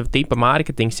šāda tipa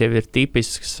mārketings jau ir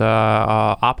tipisks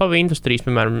apavu industrijas,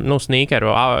 piemēram,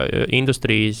 sneakeru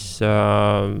industrijas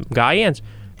gājiens,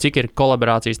 cik ir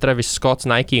kolaborācijas Travis Scotts,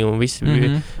 Nike un visi,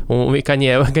 un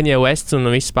Kanye Wests un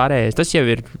viss pārējais. Tas jau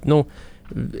ir,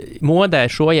 modē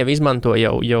šo jau izmanto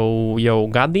jau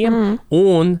gadiem,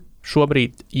 un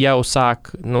šobrīd jau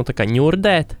sāk,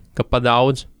 ņurdēt, ka pa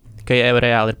daudz, ka jau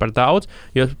reāli ir par daudz,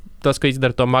 jo tas, ko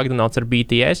izdara to McDonald's ar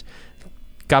BTS,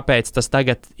 kāpēc tas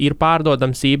tagad ir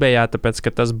pārdodams eBayā, tāpēc,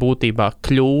 ka tas būtībā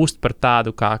kļūst par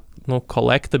tādu kā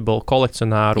collectible,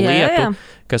 kolekcionāru lietu,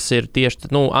 kas ir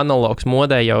tieši analogs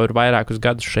modē jau ir vairākus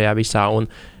gadus šajā visā, un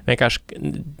vienkārši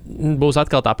būs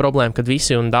atkal tā problēma, kad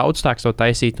visi un daudz tāks to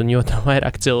taisīt, un jo to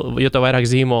vairāk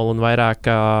zīmolu un vairāk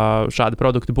šādi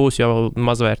produkti būs, jo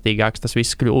mazvērtīgāks tas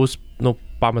viss kļūs,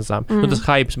 pamazām. Tas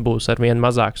hypes būs arvien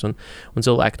mazāks, un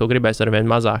cilvēki to gribēs arvien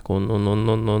mazāk,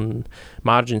 un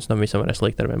margins tam visam varēs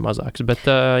likt arvien mazāks. Bet,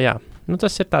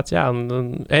 tas ir tāds,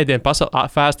 ēdienu pasaulē,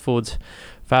 fast food,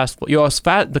 jo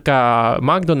kā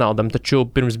McDonaldam taču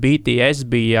pirms BTS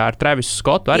bija ar Travisu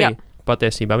Scottu arī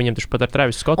patiesībā. Viņiem taču pat ar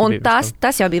Travis Scottu Un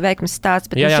tas jau bija veiksmes stāsts,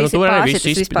 bet jā, šis ir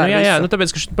pārsits vispār. Jā,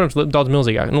 tāpēc, ka protams, daudz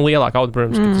milzīgāk, lielāka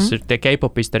auditorija, protams, ka tas ir tie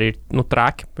K-popisti arī ir,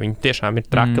 traki. Viņi tiešām ir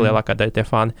traki lielākā daļa tie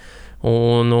fani.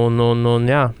 Un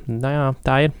jā,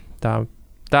 tā ir.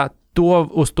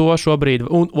 Uz to šobrīd,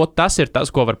 un tas ir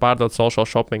tas, ko var pārdot social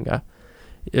shoppingā.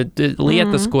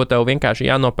 Lietas, ko tev vienkārši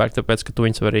jānopērk, tāpēc, ka tu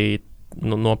viņus vari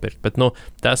nopirkt. Bet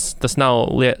tas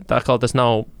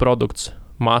nav produkts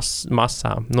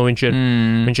masām.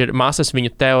 Viņš ir masas,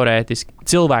 viņu teorētiski.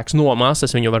 Cilvēks no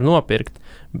masas viņu var nopirkt,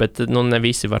 bet ne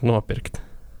visi var nopirkt.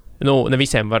 Ne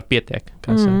visiem var pietiek.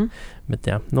 Bet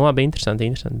jā, labi,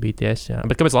 interesanti BTS. Jā.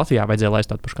 Bet kāpēc Latvijā vajadzēja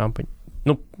laist tādu pašu kampaņu?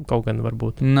 Kaut gan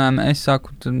varbūt. Nē, es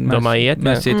saku,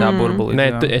 mēs citā burbulī. Nē,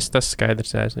 tas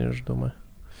skaidrs, jā, es domāju.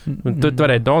 Tu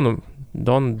varēji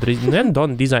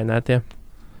Donu dizainēt, ja?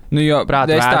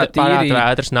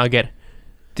 Prātvētras nageri.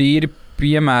 Tīri,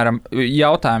 piemēram,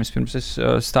 jautājums pirms es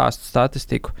stāstu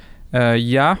statistiku.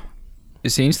 Ja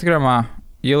es Instagramā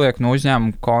ielieku no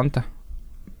uzņēmuma konta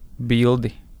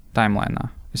bildi timelainā,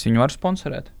 es viņu varu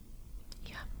sponsorēt?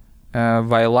 Jā.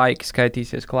 Vai laiki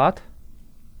skaitīsies klāt?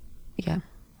 Jā.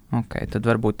 Ok, tad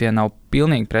varbūt tie nav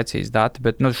pilnīgi precīzi dati,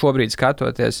 bet šobrīd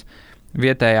skatoties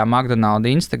vietējā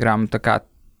McDonald's Instagram, tā kā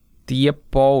tie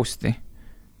posti,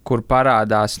 kur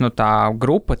parādās tā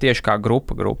grupa, tieši kā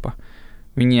grupa.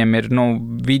 Viņiem ir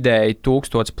vidēji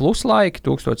 1000 plus laiki,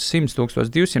 1100,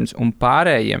 1200, un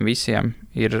pārējiem visiem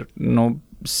ir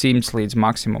 100 līdz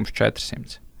maksimums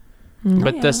 400.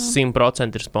 Bet tas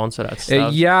 100% ir sponsorēts.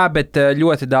 Jā, bet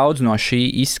ļoti daudz no šī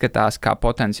izskatās kā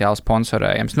potenciāli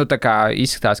sponsorējams. Tā kā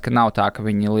izskatās, ka nav tā, ka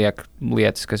viņi liek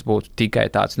lietas, kas būtu tikai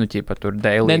tāds, ķipa tur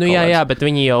daily. Jā, bet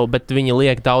viņi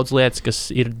liek daudz lietas, kas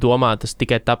ir domātas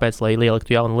tikai tāpēc, lai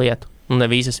ieliktu jaunu lietu. Ne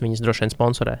visas viņas droši vien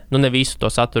sponsorē. Ne visu to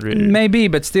saturu ir. Maybe,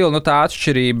 bet tā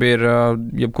atšķirība ir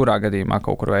jebkurā gadījumā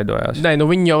kaut kur veidojās. Nē,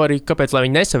 viņi jau arī, kāpēc, lai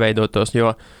viņi nesaveidotos,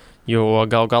 jo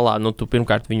gal galā, tu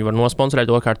pirmkārt viņu var nosponsorēt,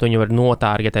 otrkārt viņu var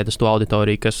notārgetēt uz to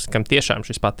auditoriju, kam tiešām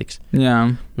šis patiks. Jā.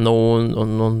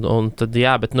 Un tad,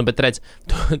 jā, bet redz,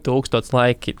 1000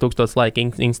 laiki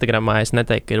Instagramā, es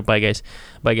neteiktu, ka ir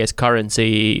baigais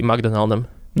currency McDonald'am.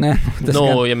 Nē,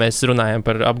 ja mēs runājam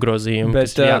par apgrozījumu, bet,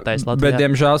 kas ir jātaisa Latvijā. Bet,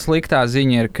 diemžēl, sliktā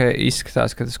ziņa ir, ka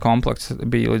izskatās, ka tas komplekts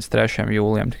bija līdz 3.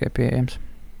 jūlijam tikai pieejams.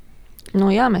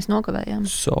 Jā, mēs nokavējām.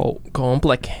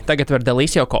 Kompleki. Tagad var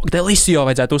Delisio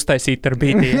vajadzētu uztaisīt ar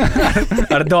BT.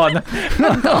 ar Donu.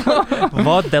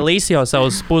 Delisio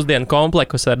savus pusdienu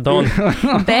komplekus ar Donu.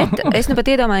 Bet es pat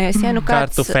iedomājos, ja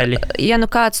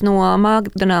kāds no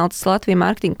McDonald's Latvijas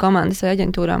marketinga komandas vai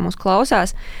aģentūrām mūs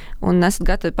klausās un esat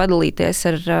gatavi padalīties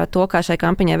ar to, kā šai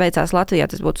kampaņai veicās Latvijā,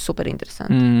 tas būtu super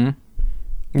interesanti.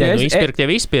 Ja, izpirkt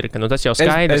jau izpirka, tas jau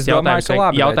skaidrs.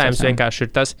 Jautājums vienkārši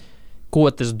ir tas, ko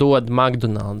tas dod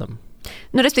McDonald'am?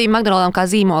 Respektīvi, McDonald'am kā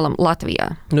zīmolam Latvijā.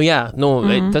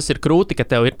 Tas ir krūti, ka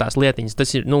tev ir tās lietiņas.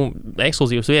 Tas ir,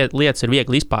 ekskluzīvas lietas ir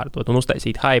viegli izpārtot un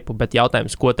uztaisīt hypu, bet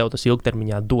jautājums, ko tev tas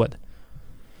ilgtermiņā dod?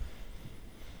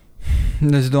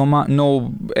 Es domāju,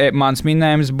 mans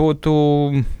minējums būtu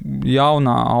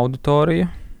jaunā auditorija.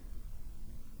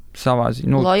 Savā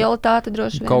ziņā. Lojalitāte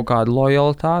droši vien. Kaut kāda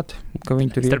lojalitāte, ka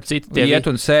viņi tur iet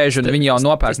un sēž, un viņi jau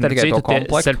nopērk tikai to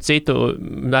komplektu. Starp citu,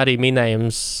 arī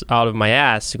minējums out of my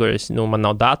ass, kur man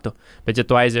nav datu, bet ja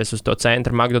tu aizies uz to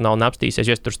centru McDonald's un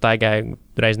apstīsies, jo es tur staigāju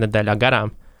reiz nedēļā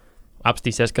garām,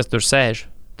 apstīsies, kas tur sēž,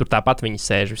 tur tāpat viņi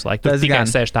sēž visu laiku, tur tikai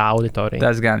sēž tā auditorija.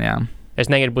 Tas gan, jā. Es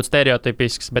negribu būt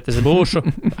stereotipisks, bet es būšu.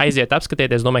 Aiziet,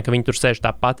 apskatieties, domāju, ka viņi tur sēž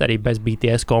tāpat arī bez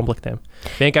BTS komplektiem.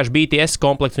 Vienkārši BTS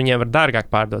komplekts viņiem var dārgāk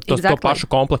pārdot. To pašu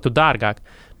komplektu dārgāk.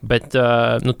 Bet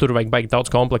tur vajag baigi daudz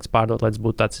komplektu pārdot, lai tas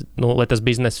būtu tāds, lai tas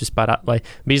bizness vispār, lai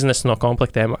bizness no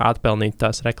komplektiem atpelnītu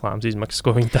tās reklāmas izmaksas,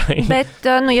 ko viņi tā ir. Bet,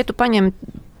 ja tu paņem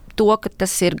to, ka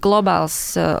tas ir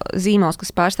globāls zīmols,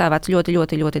 kas pārstāvēts ļoti,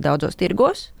 ļoti, ļoti daudzos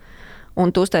tirgos, un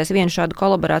tu uztaisi vienu šādu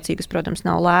kolaborāciju, kas, protams,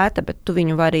 nav lēta, bet tu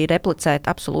viņu vari replicēt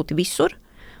absolūti visur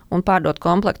un pārdot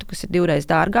komplektu, kas ir 2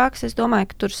 dārgāks. Es domāju,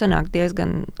 ka tur sanāk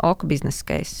diezgan oka biznesa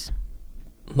case.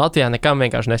 Latvijā nekam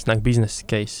vienkārši nesanāk biznesa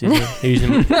case,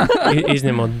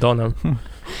 izņemot Donam.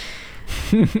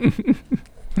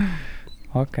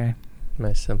 Ok.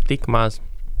 Mēs esam tik maz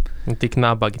un tik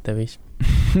nabagi te visi.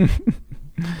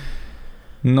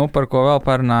 Par ko vēl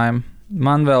parunājam?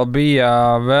 Man vēl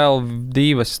bija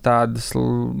 2 tādas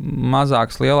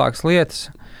mazākas, lielākas lietas.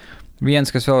 Viens,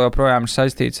 kas vēl joprojām ir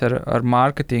saistīts ar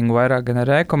mārketingu, vairāk gan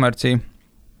ar e-komerciju.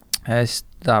 Es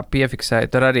tā piefiksēju,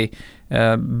 tur arī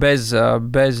bez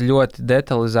ļoti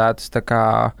detalizētas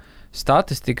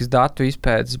statistikas datu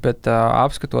izpētes, bet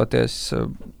apskatoties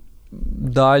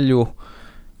daļu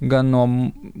gan no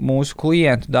mūsu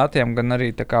klientu datiem, gan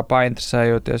arī tā kā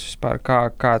painteresējoties vispār,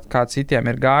 kā citiem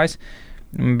ir gājis.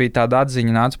 Bija tāda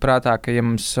atziņa nāca prātā, ka ja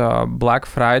mums Black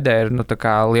Friday ir tā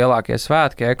kā lielākie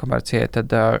svētki e-komercijai,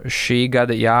 tad šī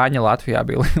gada Jāņa Latvijā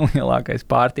bija lielākais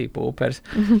party poopers,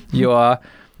 jo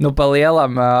pa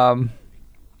lielam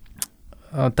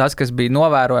tas, kas bija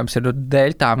novērojams, ir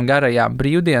dēļ tām garajām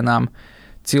brīvdienām,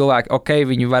 cilvēki,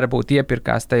 viņi varbūt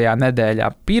iepirkās tajā nedēļā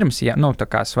pirms, tā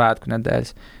kā svētku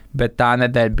nedēļas, bet tā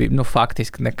nedēļa bija,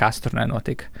 faktiski nekas tur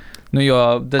nenotika.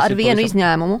 Jo ar vienu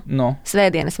izņēmumu,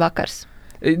 svētdienas vakars.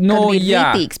 Kad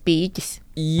bija rītīgs pīķis.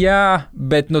 Jā,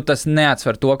 bet tas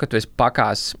neatsver to, ka tu esi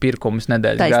pakāsis pirkumus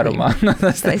nedēļas garumā.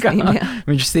 Taisnība, jā.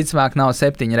 Viņš citsmāk nav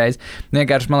 7 reizes.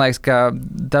 Vienkārši man liekas, ka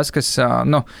tas, kas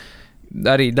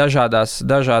arī dažādās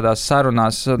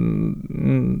sarunās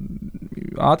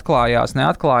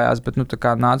neatklājās, bet tā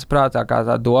kā nāca prātā, kā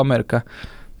tā doma ir, ka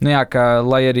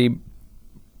lai arī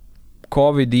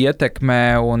Covid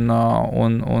ietekmē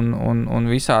un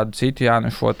visādu citu,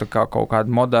 šo tā kā kaut kādu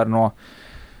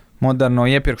moderno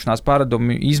iepirkšanās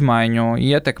paradumu izmaiņu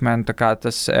ietekmē, tā kā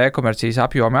tas e-komercijas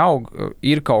apjomi aug,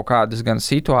 ir kaut kādas gan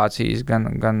situācijas,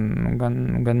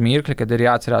 gan mirkļi, kad ir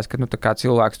jāatcerās, ka tā kā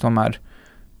cilvēks tomēr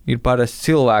ir parasts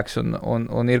cilvēks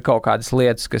un ir kaut kādas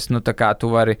lietas, kas tā kā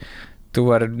tu vari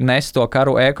nest to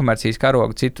e-komercijas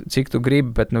karogu, cik tu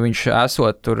gribi, bet viņš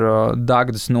esot tur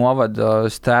Dagdas novada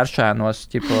Stēršēnos,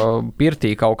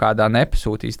 pirtī kaut kādā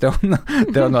nepasūtīs tev no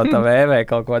tā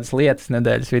e-veikala kaut kādas lietas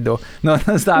nedēļas vidū.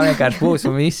 Tas tā vienkārši būs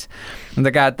un viss. Un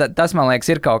tā kā tas, man liekas,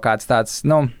 ir kaut kāds tāds,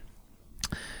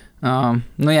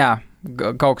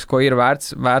 kaut kas, ko ir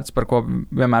vērts par ko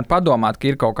vienmēr padomāt,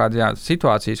 ka ir kaut kādas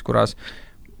situācijas, kurās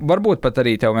varbūt pat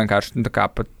arī tev vienkārši tā kā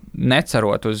pat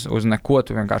necerot uz neko,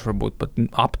 tu vienkārši varbūt pat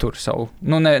aptur savu,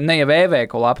 ne jau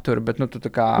e-veikalu aptur, bet tu tā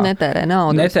kā netērē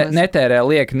naudu. Netērē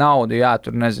lieki naudu,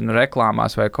 tur nezinu,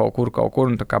 reklāmās vai kaut kur,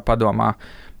 un tā kā padomā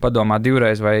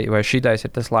divreiz, vai šitais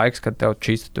ir tas laiks, kad tev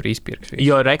čīsti tur izpirks.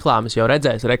 Jo reklāmas jau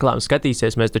redzēs, reklāmas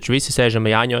skatīsies, mēs taču visi sēžam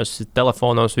Jāņos,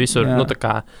 telefonos, visur, tā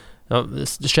kā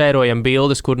šērojam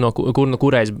bildes,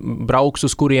 kurais brauks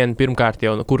uz kurieni pirmkārt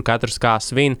jau, kur katrs kā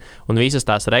svin, un visas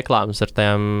tās reklāmas ar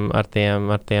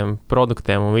tiem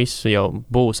produktiem un visu jau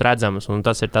būs redzamas, un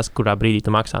tas ir tas, kurā brīdī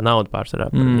tu maksā naudu pārsvarā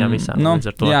par viņām visām.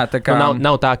 Jā, tā kā...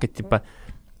 Nav tā, ka,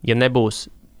 ja nebūs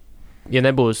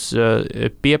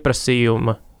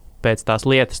pieprasījuma pēc tās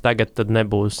lietas tagad, tad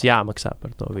nebūs jāmaksā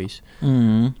par to visu.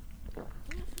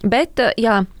 Bet,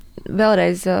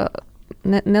 vēlreiz...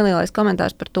 Nelielais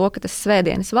komentārs par to, ka tas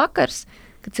svētdienas vakars,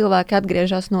 kad cilvēki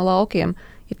atgriežas no laukiem,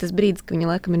 ir tas brīdis, ka viņi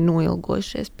laikam ir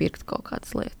noilgojušies pirkt kaut kādas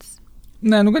lietas.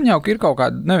 Nē, gan jau, ka ir kaut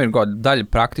kāda daļa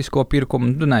praktisko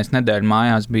pirkumu. Tu neesi nedēļu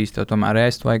mājās bijis, tev tomēr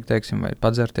ēst vajag, teiksim, vai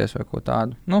padzerties vai ko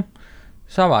tādu.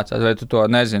 Savācās, vai tu to,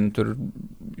 nezinu, tur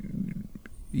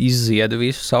izzieda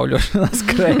visu sauļošanās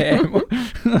krēmu.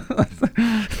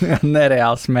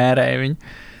 Nereāli smērēja viņu.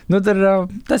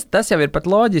 Tas jau ir pat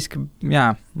loģiski,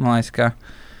 man liekas, ka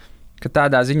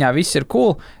tādā ziņā viss ir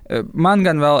cool. Man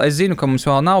gan vēl, es zinu, ka mums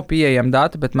vēl nav pieejama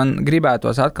data, bet man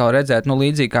gribētos atkal redzēt,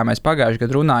 līdzīgi kā mēs pagājuši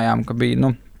gadu runājām, ka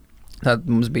bija, tad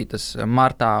mums bija tas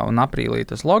martā un aprīlī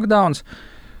tas lockdowns,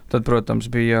 tad,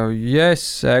 protams, bija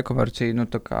e-komercija,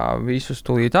 tā kā visus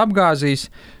tūlīt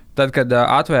apgāzīs. Tad, kad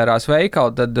atvērās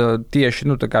veikali, tad tieši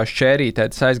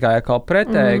šķērītētas aizgāja kaut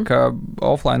pretēji, ka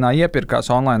offline iepirkās,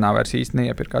 online vairs īsti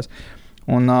neiepirkās.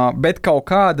 Bet kaut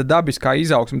kāda dabiskā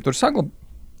izaugsme tur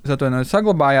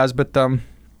saglabājās, bet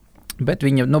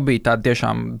viņa bija tāda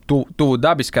tiešām tuvu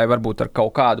dabiskai, varbūt ar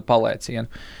kaut kādu palēcienu.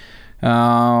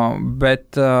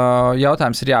 Bet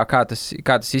jautājums ir, kā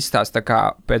tas izstāsta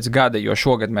pēc gada, jo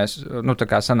šogad mēs,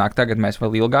 tagad mēs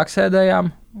vēl ilgāk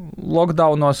sēdējām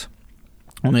lockdownos.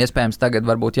 Un iespējams tagad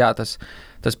varbūt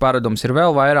tas paradums ir vēl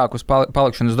vairāk uz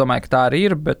palikšanu. Es domāju, ka tā arī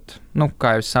ir, bet,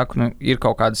 kā jau es saku, ir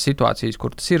kaut kādas situācijas,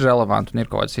 kur tas ir relevanti, un ir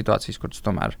kaut kādas situācijas, kur tas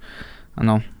tomēr,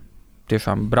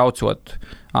 tiešām braucot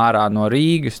ārā no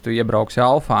Rīgas, tu iebrauksi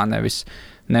Alfā, nevis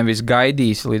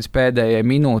gaidīsi līdz pēdējai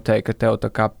minūtei, ka tev tā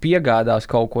kā piegādās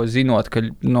kaut ko, zinot, ka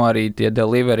arī tie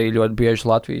delivery ļoti bieži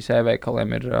Latvijas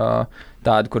e-veikaliem ir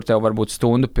tādi, kur tev varbūt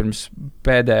stundu pirms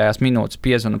pēdējās minūtes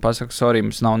piezvana un pasaka, sorry,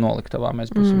 mums nav noliktavā,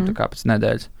 mēs būsim tā kā pēc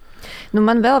nedēļas.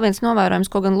 Man vēl viens novērojums,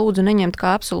 ko gan lūdzu neņemt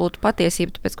kā absolūtu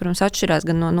patiesību, tāpēc, kurums atšķirās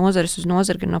gan no nozares uz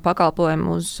nozari, gan no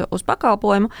pakalpojumu uz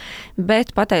pakalpojumu,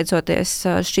 bet pateicoties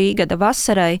šī gada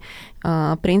vasarai,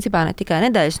 principā ne tikai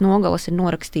nedēļas nogalas ir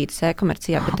norakstītas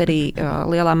e-komercijā, bet arī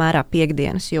lielā mērā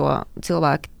piekdienas, jo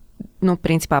cilvēki,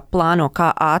 principā plāno kā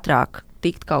ātrāk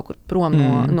tikt kaut kur prom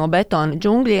no betona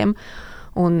džungļiem,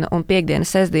 un piekdiena,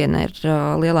 sestdiena ir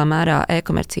lielā mērā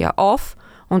e-komercijā off,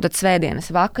 un tad svētdienas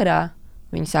vakarā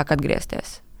viņi sāk atgriezties.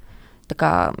 Tā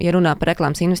kā, ja runā par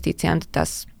reklāmas investīcijām, tad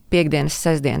tās piekdienas,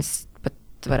 sestdienas pat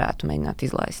varētu mēģināt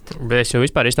izlaist. Bet es jau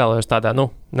vispār iztēlojos tādā,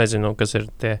 nezinu, kas ir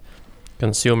tie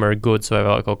consumer goods vai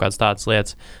vēl kaut kādas tādas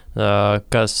lietas,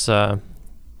 kas,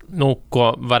 ko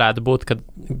varētu būt, kad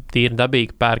tīri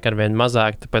dabīgi pērk ar vien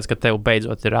mazāk, tāpēc, ka tev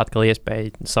beidzot ir atkal iespēja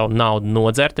savu naudu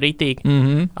nodzert rītīgi,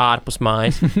 ārpus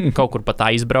mājas, kaut kur pat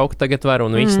aizbraukt tagad var,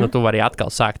 un viss, tu vari atkal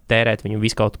sākt tērēt viņu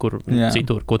visu kaut kur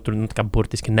citur, ko tur kā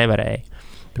burtiski nevarēja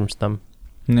pirms tam.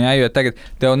 Jā, jo tagad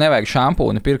tev nevajag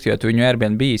šampūnu pirkt, jo tu viņu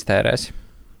Airbnb iztērēsi.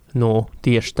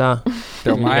 Tieši tā.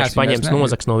 Tev mājās paņems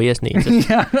nozaks no viesnīcas.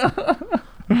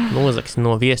 Nozaks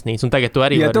no viesnīcas. Un tagad tu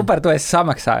arī tu par to esi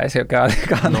samaksājis jau kādu.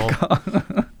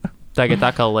 Tagad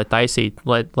atkal, lai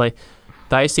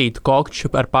taisītu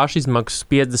kokču ar pašizmaksas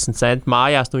 50 centu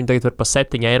mājās, tu viņu tagad var pa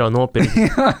 7 eiro nopirkt.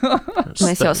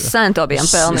 Mēs jau sen to bijām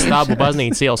pelnījuši. Stābu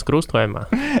baznīcas ielas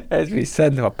krustojumā. Es biju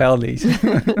sen to pelnījis.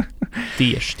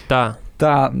 Tieši tā.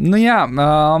 Tā,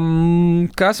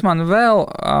 kas man vēl?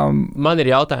 Man ir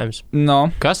jautājums.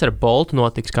 Kas ar Boltu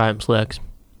notiks, kā jums liekas?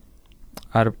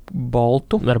 Ar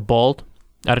Boltu? Ar Boltu.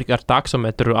 Ar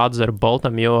taksometru atzaru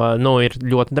Boltam, jo ir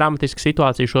ļoti dramatiska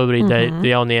situācija šobrīd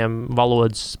jauniem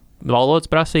valodas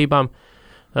prasībām,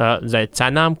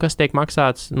 cenām, kas tiek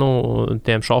maksāts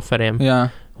tiem šoferiem. Jā.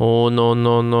 Un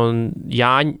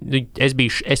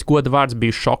es goda vārds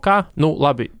biju šokā.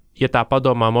 Labi, ja tā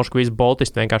padomā, mošku visi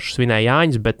boltisti vienkārši svinēja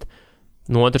Jāņus, bet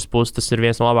no otras puses tas ir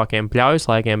viens no labākajiem pļaujas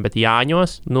laikiem, bet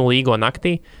Jāņos, līgo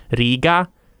naktī, Rīgā,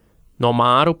 no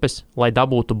Mārupes, lai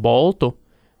dabūtu Boltu,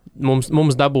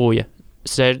 mums dabūja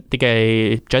tikai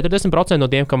 40% no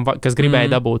tiem, kas gribēja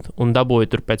dabūt, un dabūja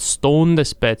tur pēc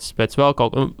stundas, pēc vēl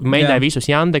kaut kā, mēģināja visus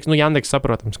Jandeks, Jandeks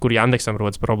saprotams, kur Jandeksam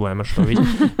rodas problēma ar šo visu,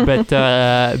 bet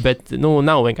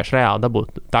nav vienkārši reāli dabūt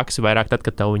taksi vairāk tad,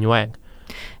 kad tev viņu vajag.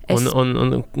 Es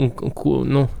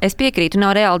piekrītu,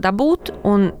 nav reāli dabūt,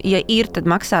 un ja ir, tad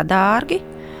maksā dārgi,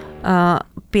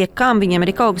 pie kam viņiem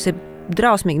arī kaut kas ir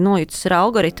drausmīgi nojucis ar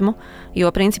algoritmu, jo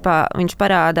principā viņš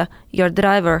parāda your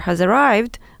driver has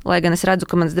arrived, lai gan es redzu,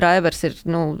 ka mans drivers ir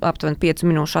aptuveni 5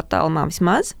 minūšu attālumā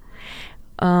vismaz.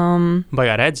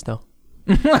 Baigā redz tev?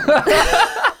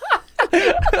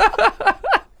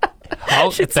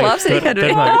 Šits labs ir, kad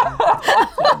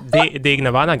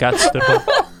Dīgna vanagats tur.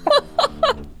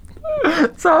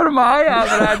 Caur mājām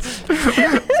redz.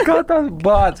 Skatās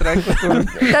bāds.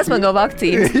 Tas man no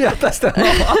vakcīnas. Jā, tas no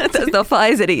vakcīnas. Tas no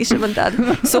Pfizerīša. Man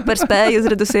tāda super spēja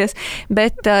uzradusies.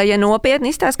 Bet, ja nopietni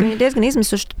izstāst, ka viņi ir diezgan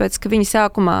izmisuši, tāpēc, ka viņi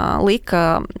sākumā lika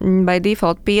by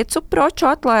default 5%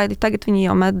 atlaidi, tagad viņi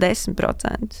jau met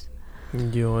 10%.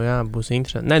 Jo, jā, būs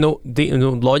interesanti.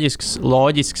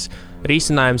 Loģisks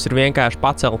risinājums ir vienkārši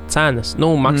pacelt cenas.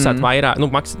 Maksāt vairāk,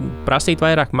 prasīt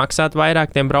vairāk, maksāt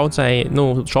vairāk tiem braucēji,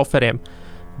 šoferiem.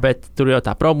 Bet tur jau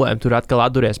tā problēma, tur atkal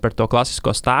atduries par to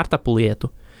klasisko startupu lietu,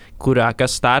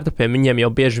 kas startupiem viņiem jau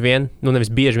bieži vien, nevis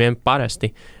bieži vien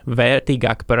parasti,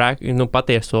 vērtīgāk par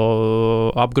patieso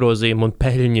apgrozījumu un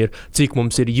peļņu ir, cik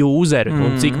mums ir useri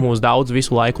un cik mūs daudz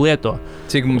visu laiku lieto.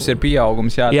 Cik mums ir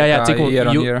pieaugums, jā, cik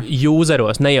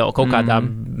useros, ne jau kaut kādā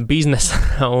biznesa,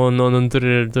 un tur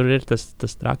ir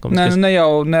tas trakums.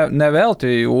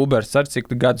 Nevelti Ubers, ar cik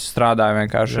gadus strādāja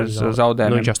vienkārši ar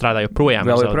zaudējumiem. Viņš jau strādāja joprojām.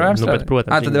 Vēl joprojām bet,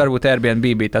 protams, tad varbūt Airbnb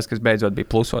bija tas, kas beidzot bija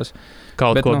plusos.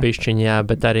 Kaut ko bišķiņ, jā,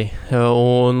 bet arī.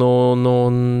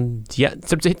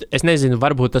 Es nezinu,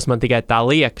 varbūt tas man tikai tā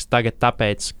liekas tagad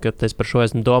tāpēc, ka es par šo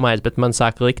esmu domājis, bet man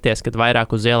sāk likties, ka vairāk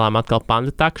uz ielām atkal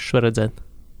panda takšus var redzēt.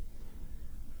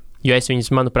 Jo es viņus,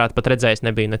 manuprāt, pat redzējis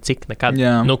nebiju nekad.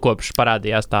 Kopš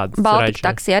parādījās tādas. Baltika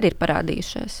taksi arī ir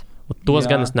parādījušies. Tos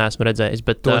gan es neesmu redzējis,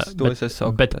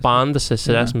 bet pandas es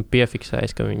esmu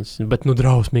piefiksējis, ka viņas, bet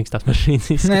drausmīgs tās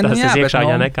mašīnas izskatās, es iekšā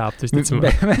viņā nekāptu,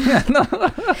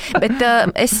 Bet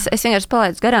es vienkārši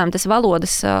palaidu garām, tas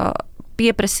valodas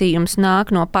pieprasījums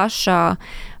nāk no pašā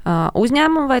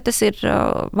uzņēmuma, vai tas ir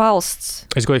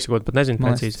valsts? Es godīgi pat nezinu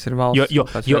precīzi.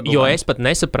 Jo es pat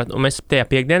nesapratu, un mēs tajā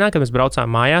piekdienā, kad mēs braucām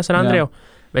mājās ar Andriju,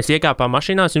 mēs iekāpām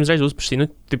mašīnās, un uzreiz uzprasīja,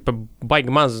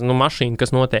 baigi maz mašīna,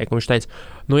 kas notiek. Un viņš teica,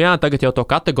 tagad jau to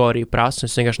kategoriju prasa.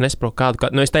 Es vienkārši nesaprotu, kādu.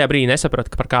 Es tajā brīdī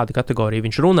nesapratu, par kādu kategoriju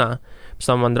viņš runā. Pēc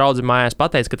tam man draudze mājās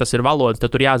pateica, ka tas ir valodas,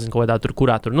 tad tur jāzina kaut kādā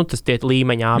kurā tur, tas tie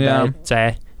līmeņi A, B, C.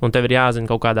 Un tev ir jāzina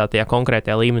kaut kādā tajā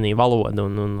konkrētajā līmenī valoda,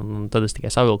 un tad es tikai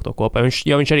savilku to kopā.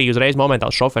 Viņš arī uzreiz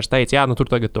momentāli šofers teica, tur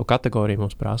tagad to kategoriju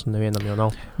mums prasa, un nevienam jau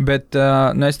nav. Bet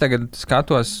es tagad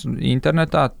skatos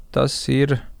internetā, tas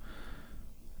ir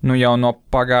jau no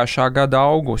pagājušā gada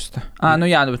augusta.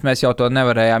 Bet mēs jau to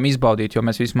nevarējām izbaudīt, jo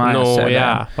mēs visi mājās sēdējām.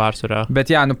 Jā, pārsvarā.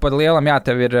 Bet par lielam,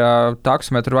 tev ir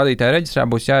taksometru vadītāja reģistrā,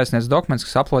 būs jāiesniedz dokuments,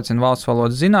 kas apliecina valsts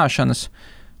valodas zināšanas.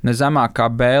 ne zemāk kā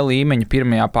B līmeņa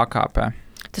pirmajā pakāpē.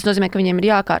 Tas nozīmē, ka viņiem ir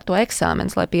jākārto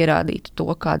eksāmens, lai pierādītu to,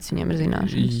 kādas viņiem ir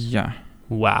zināšanas. Jā.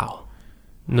 Wow.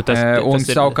 Nu, un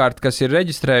savukārt, kas ir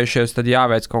reģistrējušies, tad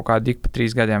jāveic kaut kādi ik pa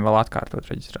 3 gadiem vēl atkārtot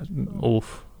reģistrāciju.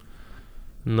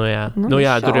 Nu jā,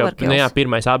 tur jau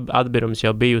pirmais atbirums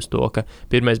jau bija uz to, ka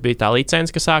pirmais bija tā licence,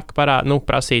 kas sāka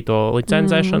prasīt to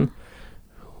licencēšanu.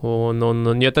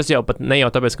 Jo tas jau pat ne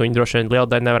jau tāpēc, ka viņi droši vien lielu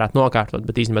daļu nevarētu nokārtot,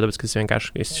 bet īstenībā tāpēc, ka es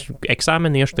vienkārši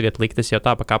eksāmeniešu tagad likt, es jau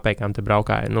tā pa kapēkām te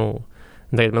braukāju,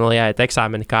 tagad man jāiet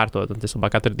eksāmeni kārtot, un es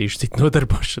labāk atradīšu citu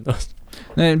nodarbošanos.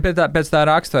 Pēc tā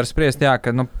rakstura spriest, jā,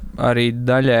 ka arī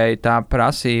daļēji tā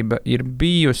prasība ir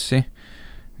bijusi,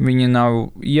 viņi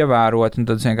nav ievēroti, un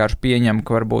tad vienkārši pieņem,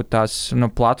 ka varbūt tās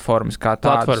platformas kā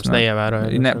tādas. Platformas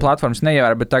neievēroja. Platformas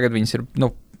neievēroja, bet tagad viņas ir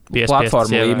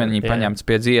platformu līmenī paņemtas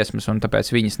pie dziesmas, un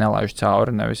tāpēc viņas nelaiž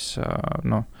cauri. Nevis,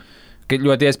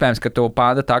 ļoti iespējams, ka tu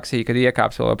pāda taksī, kad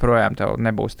iekāps vēl projām, tev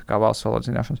nebūs tā kā valsts valodas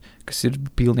zināšanas, kas ir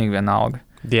pilnīgi vienalga.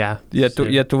 Jā. Ja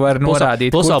tu vari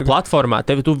norādīt... Plus vēl platformā,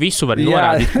 tu visu vari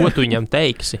norādīt, ko tu viņam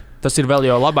teiksi. Tas ir vēl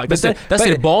jau labāk. Tas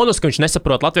ir bonus, ka viņš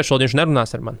nesaprot latviešu valodu, viņš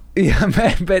nerunās ar mani. Jā,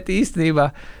 bet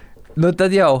īstenībā,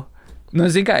 tad jau,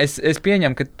 zin kā, es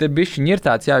pieņemu, ka te bišķiņi ir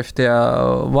tāds, jā, šitie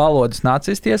valodas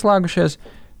nacisti ieslēgušies,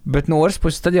 bet no otras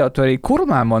puses, tad jau tu arī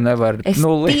kurlēmo nevar. Es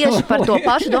tieši par to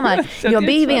pašu domāju, jo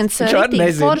bija viens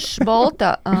rītīgi foršs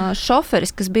Bolta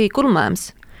šoferis, kas bija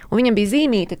kurlēms. Un viņam bija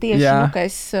zīmīta tieši, ka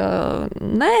es,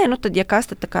 tad, ja kas,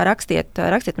 tad tā kā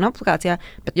rakstiet man aplikācijā,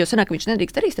 bet jo sanāk, ka viņš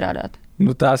nedrīkst arī strādāt.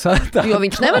 Jo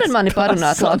viņš nevar ar mani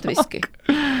parunāt latviski.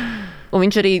 Un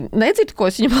viņš arī nedzird, ko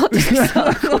es viņam latviski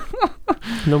saku.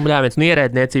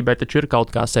 Ierēdniecībai taču ir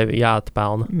kaut kā sevi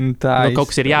jāatpelna. Kaut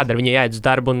kas ir jādara, viņai jāiet uz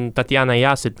darbu, un Tatjānai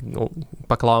jāsit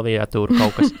pa klaviatūru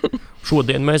kaut kas.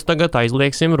 Šodien mēs tagad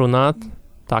aizlieksim runāt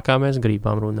tā, kā mēs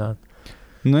gribam runāt.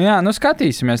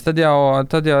 Skatīsimies, tad jau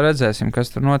redzēsim, kas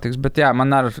tur notiks. Bet jā,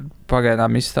 man arī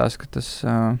pagaidām izstāsta, ka tas,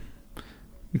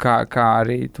 kā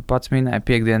arī tu pats minēji,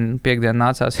 piekdien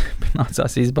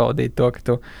nācās izbaudīt to, ka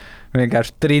tu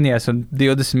vienkārši trīnies un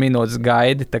 20 minūtes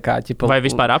gaidi. Vai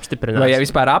vispār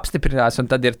apstiprinās. Un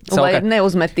tad ir vai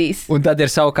neuzmetīs. Un tad ir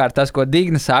savukārt tas, ko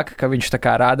Digna saka, ka viņš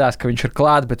rādās, ka viņš ir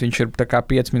klāt, bet viņš ir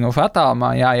 5 minūšu attālumā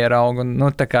jāieraug. Un,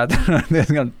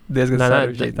 diezgan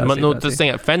sarežģītā situācija. Tas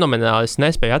ir fenomenāli. Es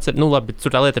nespēju atcerēt. Labi,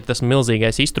 tur tā lieta ir tas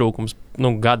milzīgais iztrūkums,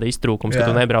 gada iztrūkums, ka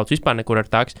tu nebrauc vispār nekur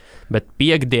ar taksi, bet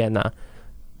piekdienā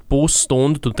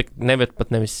pusstundu tu nevari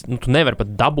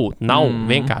pat dabūt.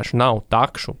 Vienkārši nav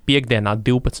takšu. Piekdienā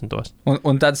 12.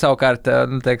 Un tad savukārt,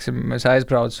 es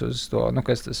aizbraucu uz to,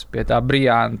 kas tas pie tā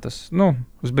Brijāna,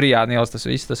 uz Brijāna ielas tas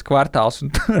viss tas kvartāls,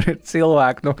 un tur ir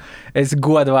cilvēki, es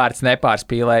godvārds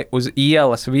nepārspīlēju, uz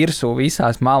ielas virsū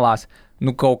visās malās,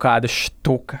 kaut kāda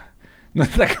štuka.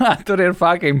 Tur ir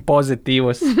fucking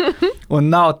pozitīvs. Un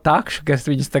nav takšu, kas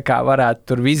viņus varētu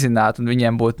tur vizināt, un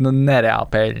viņiem būtu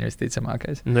nereāli peļņa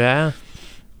visticamākais.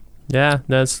 Jā,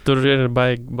 tur ir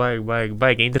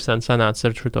baigi interesanti sanācis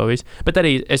ar šo visu. Bet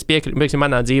arī es piekrītu,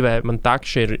 manā dzīvē man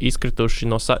takši ir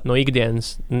izkrituši no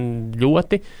ikdienas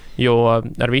ļoti, jo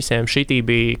ar visiem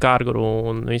šitību kārguru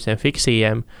un visiem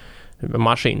fiksijiem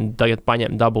mašīnu tagad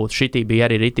paņemt, dabūt. Šitī bija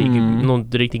arī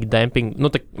ritīgi demping.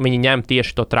 Viņi ņem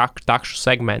tieši to takšu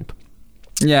segmentu.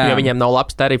 Jā. Jo viņiem nav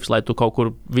labs tarifs, lai tu kaut kur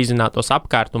vizinātos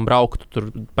apkārt un brauktu tur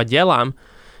pa ģelām,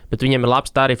 bet viņiem ir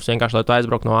labs tarifs vienkārši, lai tu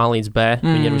aizbrauktu no A līdz B.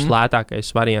 Viņi ir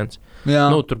vislētākais variants.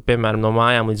 Tur, piemēram, no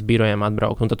mājām līdz birojiem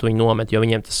atbraukt, un tad viņi nomet, jo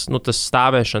viņiem tas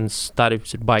stāvēšanas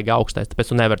tarifs ir baigi augstais, tāpēc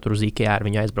tu nevari tur uz IKEA ar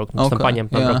viņu aizbraukt, un tam paņemt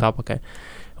un atbraukt apakaļ.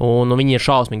 Un viņi ir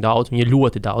šausmīgi daudz, viņi ir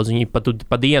ļoti daudz. Viņi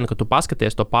pa dienu, kad tu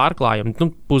paskaties to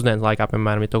pārklājumu, pusdienas laikā,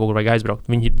 piemēram, ja tu kaut kur vajag aizbraukt,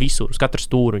 viņi ir visur, uz katru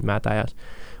stūru viņi mētājās.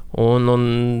 Un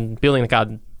pilnīgi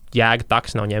nekāda jēga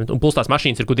taks nav ņemt. Un plus tās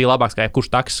mašīnas ir kudī labāks, kā kurš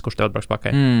taksis, kurš tev atbrauks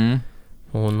pakaļ.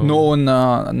 Un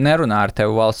nerunā ar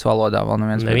tevi valsts valodā vēl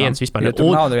neviens vispār.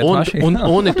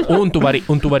 Un tu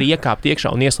vari iekāpt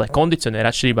iekšā un ieslēgt kondicionieru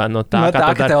atšķirībā no tā,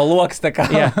 kā tev loks tā kā.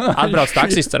 Jā, atbrauc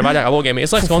taksists ar vaļākā logiem,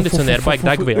 ieslēgt kondicionieru, baigi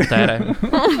degvielu tērē.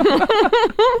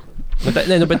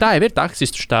 Bet tā jau ir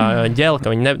taksistu tā ģela,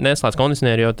 ka viņi neslēdz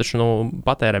kondicionieru, jo taču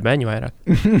patērē beņu vairāk.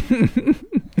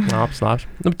 Labs.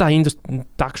 Tā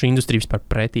takšu industrija vispār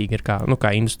pretīga ir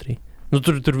kā industrija.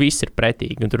 Tur viss ir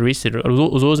pretīgi, un tur viss ir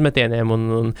uz uzmetieniem,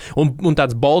 un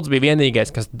tāds Bolts bija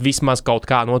vienīgais, kas vismaz kaut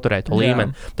kā noturēja to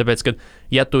līmeni. Tāpēc, ka,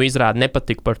 ja tu izrādi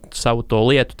nepatiku par savu to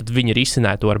lietu, tad viņi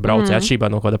risināja to ar braucēju atšķirībā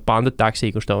no kāda panda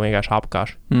taksī, kurš tev vienkārši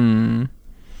apkāš.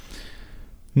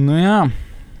 Jā.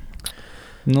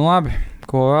 Labi,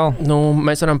 ko vēl?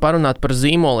 Mēs varam parunāt par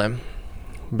zīmoliem.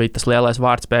 Bija tas lielais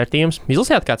vārds pērtījums.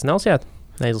 Izlasījāt kāds, nelasījāt?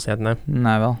 Neizlasījāt, ne?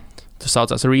 Nē, vēl. Tas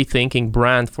saucās Rethinking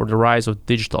Brand for the Rise of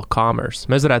Digital Commerce.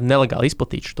 Mēs varētu nelegāli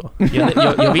izplatīt šo.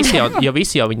 Jo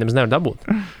visi jau viņam nevar dabūt.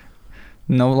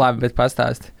 Nu, labi, bet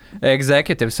pastāsti.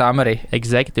 Executive summary.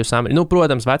 Nu,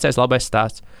 protams, vecais labais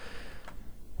stāsts.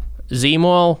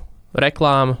 Zīmola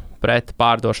reklāma pret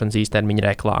pārdošanas īstermiņa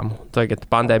reklāmu. Tagad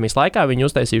pandēmijas laikā viņi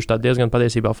uztaisījuši tādu diezgan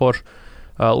patiesībā foršu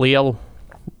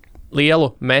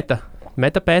lielu meta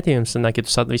pētījumus, ja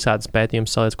tu visādas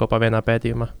pētījumus saliec kopā vienā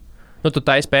pētījumā. Nu, tu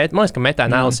taisi pētījumi, man liekas, ka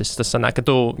meta-analysis, tas sanāk, ka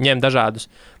tu ņem dažādus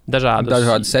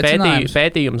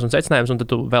pētījumus un secinājumus, un tad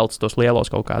tu velc tos lielos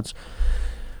kaut kādus.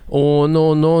 Un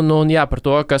jā, par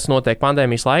to, kas notiek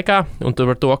pandēmijas laikā, un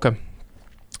par to, ka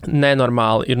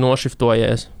nenormāli ir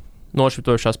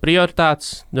nošiftojušās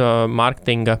prioritātes,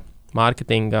 mārketinga,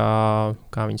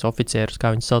 kā viņas oficierus,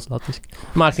 kā viņas sauc latviski,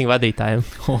 mārketinga vadītājiem.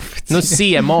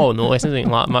 CMO, es nezinu,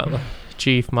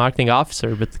 Chief Marketing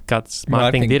Officer, bet kāds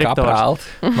mārketinga direktors,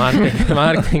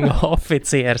 mārketinga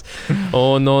oficieris.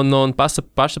 Un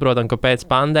pašsaprotam, ka pēc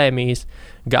pandēmijas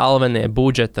galvenie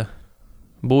budžeta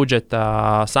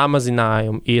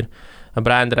samazinājumi ir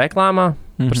brenda reklāmā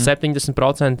par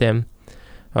 70%.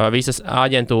 Visas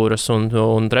aģentūras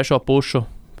un trešo pušu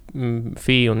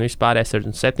fee un vispārējais ir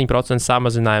 7%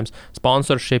 samazinājums,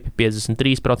 sponsorship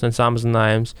 53%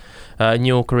 samazinājums,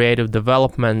 new creative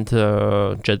development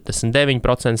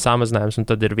 49% samazinājums, un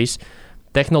tad ir viss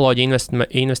tehnoloģija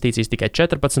investīcijas tikai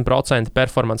 14%,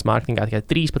 performance marketingā tikai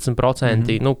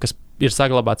 13%, nu, kas ir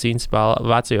saglabāts principā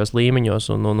vecajos līmeņos,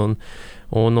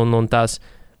 un tās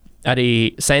arī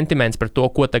sentiments par to,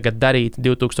 ko tagad darīt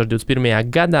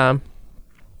 2021. gadā.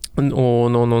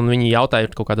 Un viņi jautāja,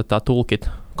 ir kaut kāda tā toolkit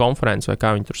konference, vai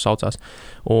kā viņi tur saucās.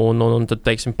 Un tad,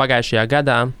 teiksim, pagājušajā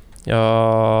gadā,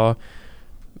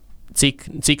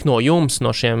 cik no jums,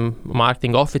 no šiem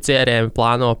mārketinga oficieriem,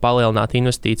 plāno palielināt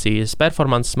investīcijas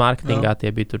performances mārketingā,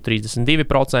 tie bija tur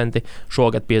 32%,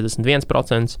 šogad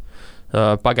 51%.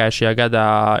 Pagājušajā gadā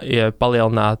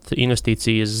palielināt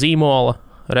investīcijas zīmola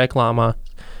reklāmā.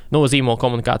 Nu, zīmola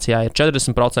komunikācijā ir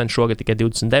 40%, šogad tikai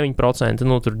 29%,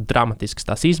 nu, tur dramatiskas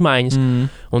tās izmaiņas.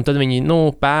 Un tad viņi,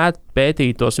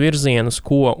 pētīja tos virzienus,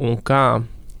 ko un kā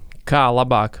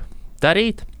labāk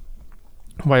darīt,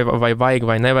 vai vajag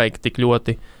vai nevajag tik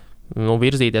ļoti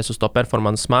virzīties uz to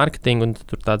performance marketingu, un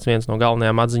tur tāds viens no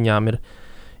galvenajām atziņām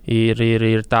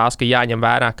ir tās, ka jāņem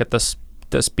vērā, ka tas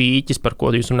pīķis, par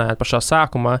ko jūs runājat pašā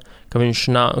sākumā, ka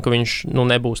viņš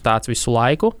nebūs tāds visu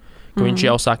laiku, ka viņš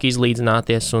jau sāk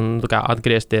izlīdzināties un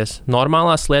atgriezties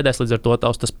normālās sliedēs, līdz ar to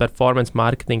tas performance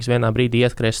marketings vienā brīdī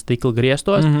ieskries stikla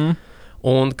griestos,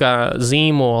 un ka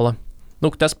zīmola,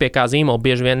 tas pie kā zīmola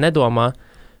bieži vien nedomā,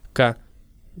 ka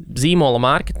zīmola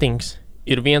marketings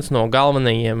ir viens no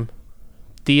galvenajiem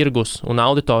tirgus un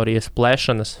auditorijas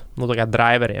plēšanas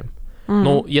driveriem.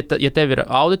 Ja tev ir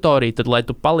auditorija, tad, lai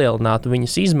tu palielinātu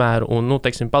viņas izmēru un,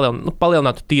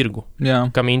 palielinātu tirgu,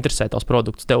 kam interesē tavs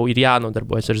produkts, tev ir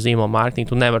jānodarbojas ar zīmola mārketingu.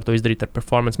 Tu nevari to izdarīt ar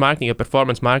performance marketingu, jo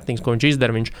performance marketings, ko viņš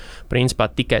izdara, viņš principā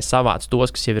tikai savāc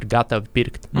tos, kas jau ir gatavi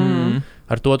pirkt.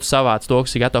 Ar to tu savāc to,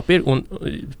 kas ir gatavi pirkt, un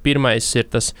pirmais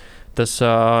ir tas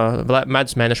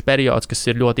medusmēneša periods, kas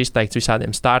ir ļoti izteikts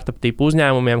visādiem startup tipu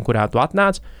uzņēmumiem, kurā tu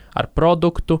atnāc ar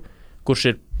produktu,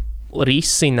 kurš ir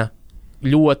risina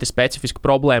ļoti specifisku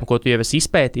problēmu, ko tu jau esi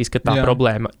izpētījis, ka tā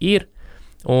problēma ir.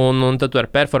 Un tad tu ar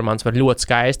performance var ļoti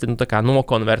skaisti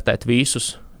nokonvertēt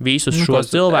visus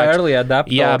šos cilvēkus. Early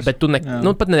adapters. Jā, bet tu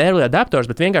pat ne early adapters,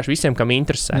 bet vienkārši visiem, kam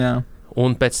interesē. Jā.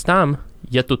 Un pēc tam,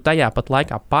 ja tu tajā pat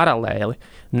laikā paralēli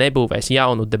nebūvēsi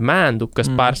jaunu demandu, kas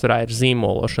pārsvarā ir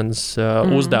zīmološanas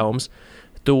uzdevums,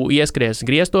 tu ieskries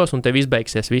griestos un tev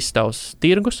izbeigsies viss tavs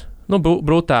tirgus.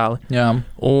 Brutāli. Jā.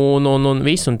 Un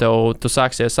viss, un tu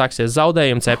sāksies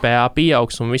zaudējumi, CPA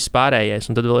pieaugs un viss pārējais.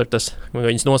 Un tad vēl ir tas,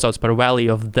 viņas nosauc par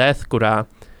Valley of Death, kurā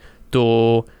tu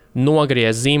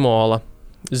nogriez zīmola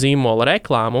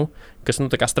reklāmu, kas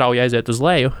strauji aiziet uz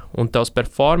leju, un tavs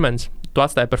performance, tu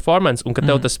atstāji performance, un ka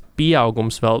tev tas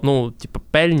pieaugums vēl,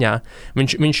 peļņā,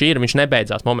 viņš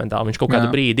nebeidzās momentāli, viņš kaut kādu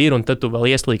brīdi ir, un tad tu vēl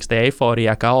ieslīgsti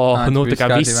eiforijā, ka,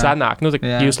 viss sanāk,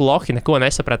 jūs lohi neko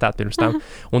nesapratāt pirms tam.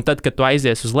 Un tad, kad tu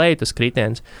aizies uz leju, tas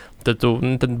kritiens, tad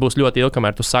būs ļoti ilgi,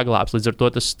 kamēr tu saglābs. Līdz ar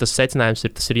to tas secinājums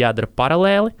ir, tas ir jādara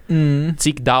paralēli,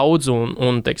 cik daudz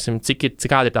un teiksim,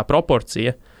 kāda ir tā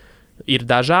proporcija, ir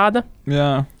dažāda,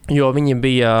 jo viņi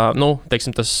bija,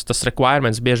 tas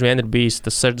requirements bieži vien ir bijis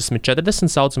tas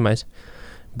 60-40 saucamais,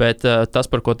 bet tas,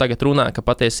 par ko tagad runā, ka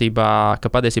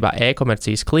patiesībā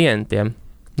e-komercijas klientiem,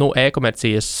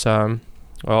 e-komercijas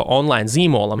online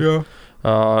zīmolam,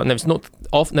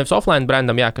 nevis offline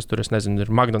brandam, kas tur, es nezinu, ir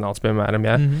McDonald's, piemēram,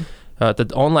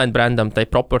 tad online brandam tai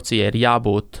proporcijai ir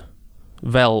jābūt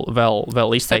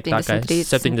vēl izteiktākais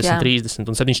 70-30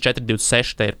 un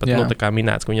 74-26 te ir pat Jā. tā kā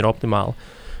minēts, ka viņi ir optimāli.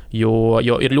 Jo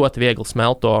ir ļoti viegli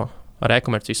smelt to ar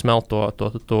e-komerciju, smelt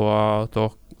to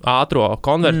ātro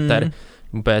konverteri,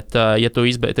 bet ja tu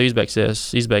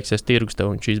izbeigsies tirgus,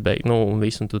 tev viņš izbeig, un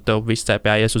viss, un tev viss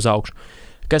CPA ies uz augšu.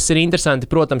 Kas ir interesanti,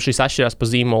 protams, šis atšķirās pa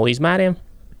zīmolu izmēriem,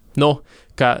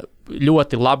 ka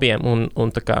ļoti labiem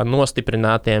un tā kā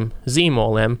nostiprinātiem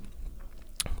zīmoliem,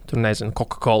 tur nezinu,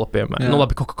 Coca-Cola piemēram,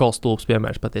 labi, Coca-Cola stulbs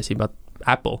piemērs patiesībā,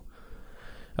 Apple.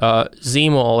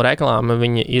 Zīmola reklāma,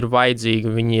 viņa ir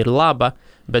vajadzīga, viņa ir laba,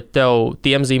 bet tev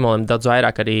tiem zīmoliem daudz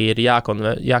vairāk arī ir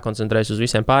jākoncentrēs uz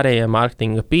visiem pārējiem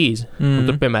marketinga pīs, un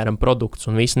tur, piemēram, produkts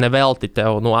un viss nevelti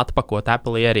tev, atpakot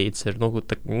Apple ierīces, ir,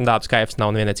 tāds kaifs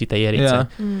nav nevienai citai ierīcei.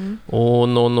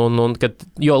 Un kad,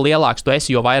 jo lielāks tu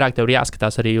esi, jo vairāk tev ir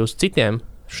jāskatās arī uz citiem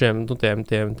šiem,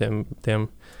 tiem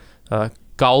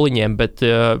kauliņiem, bet,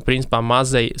 principā,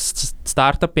 mazai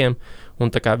startupiem, un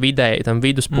tā kā vidēji tam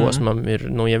vidusposmam ir,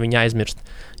 ja viņi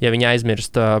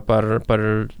aizmirst par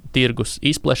tirgus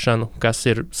izplešanu, kas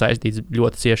ir saistīts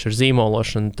ļoti cieši ar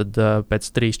zīmološanu, tad pēc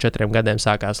 3-4 gadiem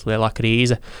sākās lielā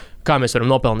krīze. Kā mēs varam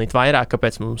nopelnīt vairāk,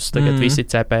 kāpēc mums tagad visi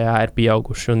CPA ir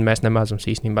pieauguši, un mēs nemaz mums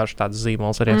īstenībā tādas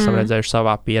zīmolas arī esam redzējuši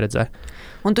savā pieredzē.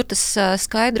 Un tur tas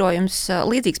skaidrojums,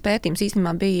 līdzīgs pētījums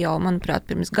īstenībā bija jau, manuprāt,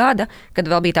 pirms gada, kad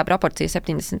vēl bija tā proporcija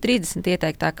 70-30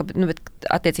 ieteiktā, bet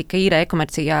attiecīgi, ka ir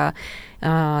e-komercijā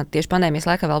tieši pandēmijas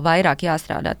laikā vēl vairāk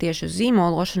jāstrādā tieši uz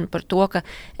zīmološanu par to, ka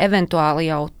eventuāli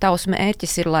jau tavs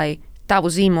mērķis ir, lai tavu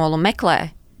zīmolu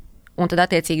meklē, un tad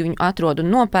attiecīgi viņu atrod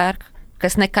un nopērk,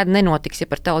 kas nekad nenotiks, ja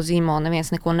par tavu zīmolu neviens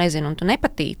neko nezina un tu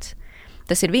nepatīc.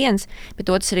 Tas ir viens,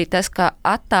 bet otrs arī tas, ka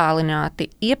attālināti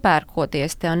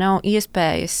iepērkoties, tev nav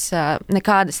iespējas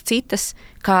nekādas citas,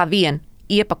 kā vien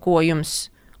iepakojums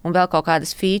un vēl kaut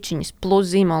kādas fīčiņas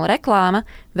plus zīmola reklāma,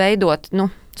 veidot,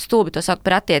 stulbi to saukt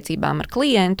par attiecībām ar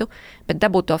klientu, bet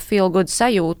dabūt to feel good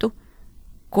sajūtu,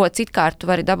 ko citkārt tu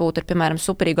vari dabūt ar, piemēram,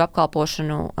 superīgu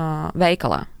apkalpošanu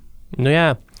veikalā.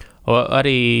 Jā,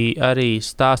 arī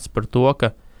stāsts par to,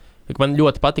 ka man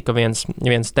ļoti patika viens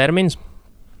termins,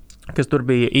 kas tur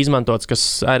bija izmantots, kas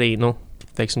arī,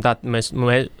 teiksim tā, mēs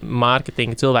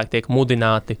mārketinga cilvēki tiek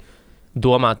mudināti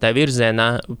domāt tajā virzienā,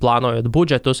 plānojot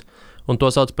budžetus, un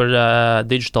to sauc par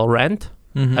digital rent.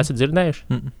 Esat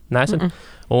dzirdējuši? Nesat?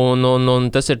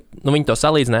 Un tas ir, viņi to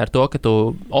salīdzināja ar to, ka tu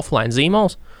offline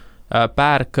zīmols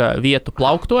pērk vietu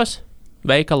plauktos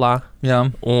veikalā,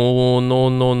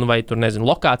 un vai tur, nezinu,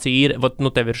 lokācija ir,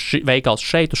 tev ir veikals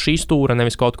šeit, uz šī stūra,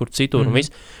 nevis kaut kur citur,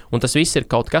 un tas viss ir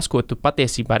kaut kas, ko tu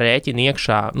patiesībā rēķini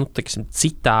iekšā, teiksim,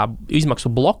 citā izmaksu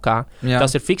blokā.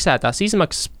 Tas ir fiksētās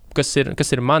izmaksas,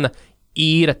 kas ir mana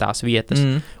īra tās vietas,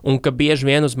 un ka bieži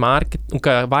vien un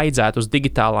ka vajadzētu uz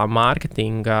digitālā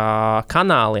mārketinga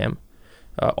kanāliem,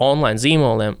 online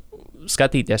zīmoliem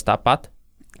skatīties tāpat,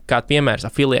 kā piemērs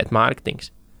affiliate mārketings.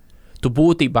 Tu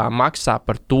būtībā maksā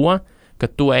par to, ka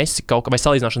tu esi kaut kā, vai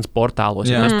salīdzināšanas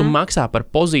portālos, ja tu maksā par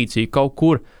pozīciju kaut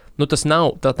kur, tas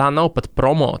nav, tā nav pat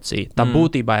promocija, tā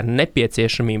būtībā ir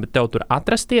nepieciešamība tev tur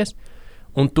atrasties,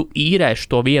 un tu īrēši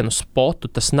to vienu spotu,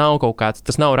 tas nav kaut kāds,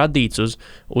 tas nav radīts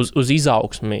uz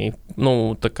izaugsmī,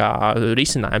 tā kā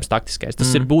risinājums taktiskais,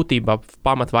 tas ir būtībā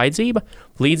pamatvajadzība,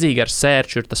 līdzīgi ar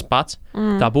search ir tas pats,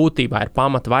 tā būtībā ir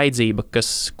pamatvajadzība,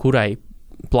 kurai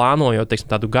plānojot, teiksim,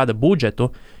 tādu gada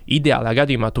budžetu, ideālajā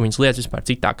gadījumā tu viņus liec vispār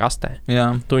citā kastē.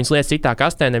 Tu viņus liec citā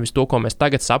kastē, nevis to, ko mēs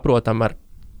tagad saprotam ar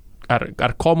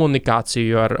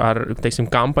komunikāciju, ar teiksim,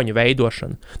 kampaņu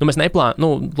veidošanu. Mēs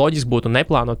loģiski būtu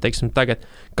neplānot, teiksim, tagad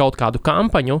kaut kādu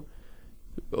kampaņu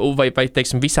vai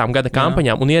teiksim, visām gada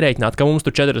kampaņām un ierēķināt, ka mums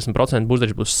tur 40%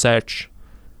 būs search.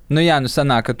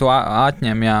 Sanāk, ka tu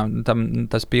atņem,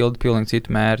 tas pilnīgi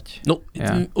citu mērķi.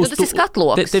 Tas ir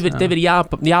skatloks. Tev ir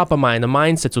jāpamaina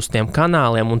mindsets uz tiem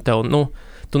kanāliem, un tev,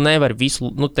 tu nevari visu,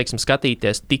 teiksim,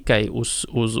 skatīties tikai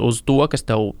uz to, kas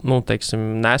tev,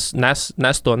 teiksim,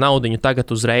 nes to naudiņu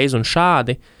tagad uzreiz un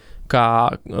šādi, kā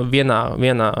vienā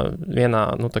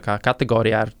tā kā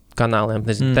kategorijā ar kanāliem,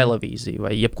 nezinu, televīzija vai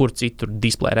jebkur citur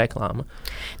display reklāma.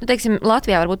 Teiksim,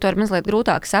 Latvijā varbūt to ir mazliet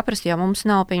grūtāk saprast, jo mums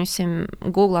nav, pieņemsim,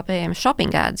 Google pieejami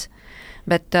shopping ads,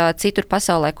 bet citur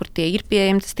pasaulē, kur tie ir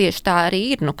pieejami, tas tieši tā arī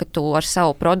ir, ka tu ar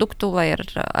savu produktu vai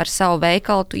ar savu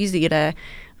veikalu tu izīrē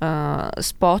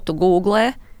spotu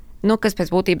Google, kas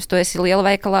pēc būtības tu esi liela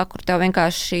veikalā, kur tev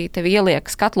vienkārši tevi ieliek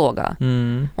skatlogā.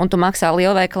 Un tu maksā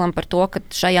lielveikalam par to, ka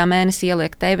šajā mēnesī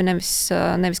ieliek tevi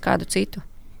nevis kādu citu.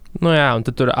 Un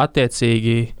tad tur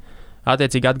attiecīgi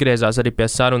atgriezās arī pie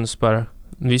sarunas par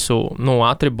visu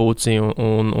atribūciju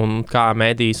un kā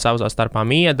mēdīji savā starpā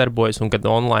iedarbojas, un kad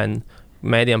online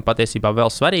mēdījiem patiesībā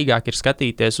vēl svarīgāk ir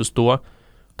skatīties uz to,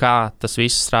 kā tas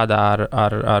viss strādā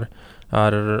ar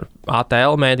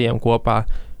ATL mēdījiem kopā.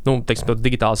 Teiksim,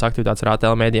 digitālas aktivitātes ar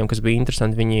ATL mēdījiem, kas bija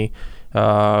interesanti. Viņi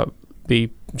bija,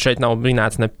 šeit nav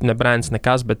minēts ne brands,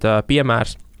 nekas, bet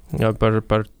piemērs par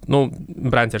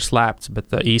brands ir slēpts,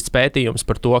 bet īsts pētījums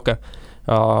par to, ka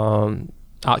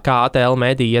kā ATL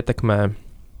mēdī ietekmē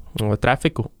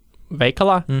trafiku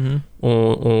veikalā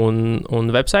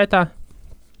un websaitā,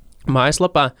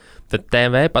 mājaslapā, tad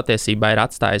TV patiesībā ir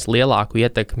atstājis lielāku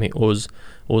ietekmi uz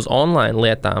online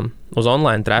lietām, uz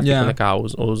online trafiku nekā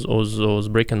uz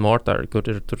brick and mortar, kur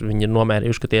viņi ir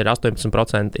nomērījuši, ka tie ir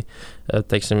 18%,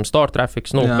 teiksim, store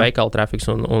trafiks, veikala trafiks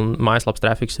un mājaslapas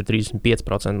trafiks ir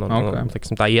 35%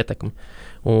 teiksim, tā ietekme.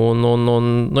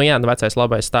 Vecais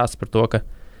labais stāsts par to, ka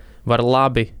var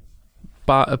labi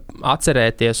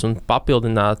atcerēties un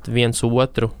papildināt viens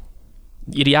otru.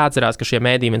 Ir jāatcerās, ka šie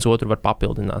mēdīji viens otru var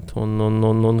papildināt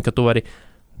un ka tu vari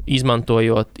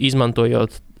izmantojot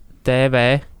TV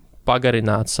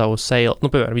pagarināt savu sales,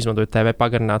 piemēram, izmantojot TV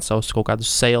pagarināt savus kaut kādus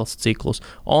sales ciklus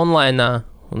online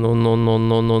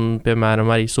un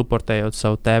piemēram, arī supportējot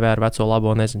savu TV ar veco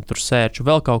labo, nezinu, tur sērču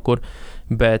vēl kaut kur,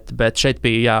 bet šeit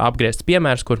bija apgriezts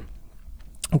piemērs,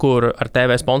 kur ar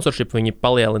TV sponsorship viņi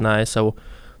palielināja savu,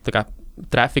 tā kā,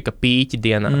 trafika pīķi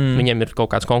dienā. Viņiem ir kaut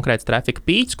kāds konkrēts trafika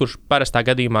pīķis, kurš parastā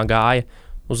gadījumā gāja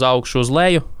uz augšu, uz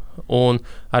leju, un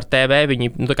ar TV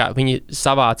viņi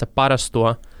savāca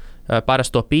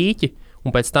parasto pīķi,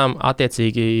 un pēc tam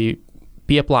attiecīgi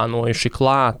pieplānojuši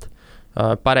klāt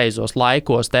pareizos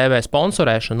laikos TV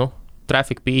sponsorēšanu,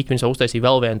 trafika pīķi, viņi uztaisīja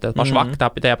vēl vienu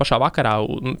tajā pašā vakarā,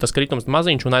 tas kritums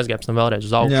maziņš un aizgāja tam vēlreiz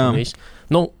uz augšu. Un visu.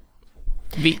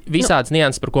 Visādas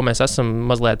nianses, par ko mēs esam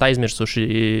mazliet aizmirsuši,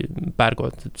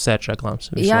 pērkot search reklāmas.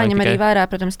 Jāņem arī vērā,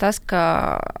 protams, tas, ka,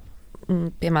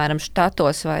 piemēram,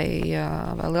 štatos vai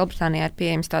Lielbritānijā ir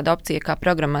pieejams tāda opcija kā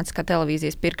programmatiskā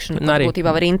televīzijas pirkšana, ko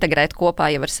būtībā var integrēt kopā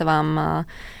jau ar savām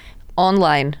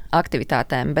online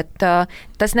aktivitātēm, bet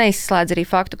tas neizslēdz arī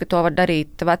faktu, ka to var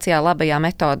darīt vecajā labajā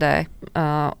metodē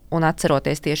un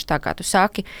atceroties tieši tā, kā tu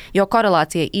saki, jo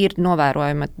korelācija ir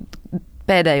novērojama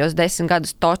pēdējos 10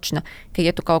 gadus točna, ka,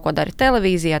 ja tu kaut ko dari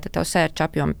televīzijā, tad tev search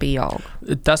apjomi pieaug.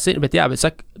 Tas ir, bet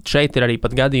saka, šeit ir arī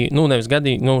pat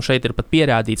šeit ir pat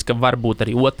pierādīts, ka var būt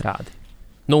arī otrādi.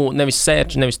 Nevis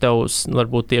search, nevis tev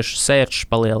varbūt tieši search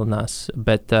palielinās,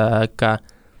 bet ka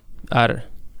ar...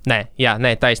 Nē,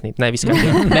 taisnība, viss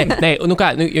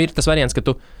kārtībā. Ir tas variants, ka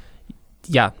tu...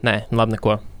 labi,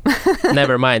 neko.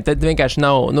 Never mind. Tad vienkārši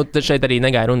nav, tad šeit arī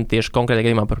negāja runa tieši konkrētajā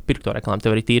gadījumā par pirkto reklāmu.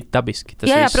 Tev arī tīri dabiski.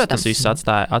 Tas viss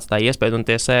atstāja iespēju, un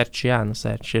tie search,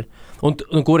 search ir.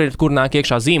 Un kur nāk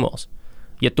iekšā zīmols?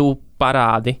 Ja tu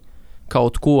parādi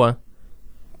kaut ko,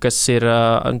 kas ir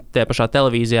tajā pašā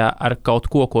televīzijā ar kaut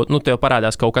ko, tev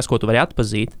parādās kaut kas, ko tu vari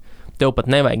atpazīt, tev pat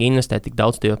nevajag investēt tik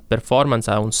daudz tajā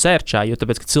performancā un searchā, jo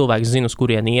tāpēc, ka cilvēks zina, uz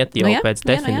kurien iet jau pēc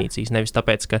definīcijas, nevis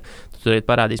tāpēc, ka tu tur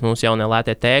parādīs mūsu jaunie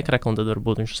lētie tēkrekli, un tad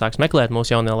varbūt viņš sāks meklēt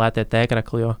mūsu jaunie lētie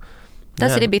tēkrekli, jo...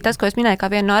 Tas arī bija tas, ko es minēju kā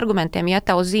vienu no argumentiem, ja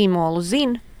tavu zīmolu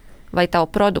zina, vai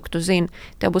tavu produktu zina,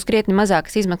 tev būs krietni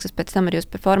mazākas izmaksas pēc tam arī uz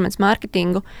performance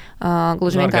marketingu.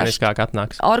 Gluži vienkārši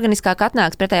organiskāk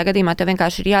atnāks. Pretējā gadījumā tev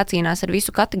vienkārši ir jācīnās ar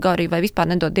visu kategoriju vai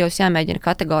vispār nedod Dievs jāmēģina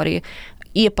kategoriju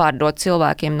iepārdot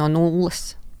cilvēkiem no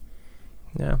nulles.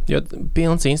 Jā, jo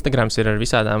pilns Instagrams ir ar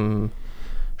visādām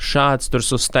šāds tur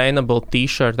sustainable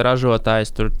t-shirt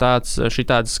ražotājs, tur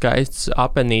šitāds skaists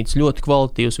apenīts, ļoti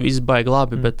kvalitīvs, viss baigi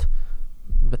labi, bet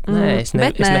es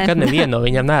nekad nevienu no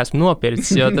viņiem neesmu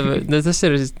nopircis, jo tas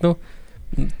ir,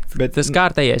 tas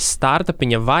kārtējais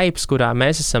startupiņa vibes, kurā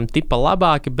mēs esam tipa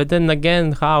labāki, bet then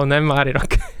again, H&M arī ir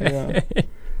ok.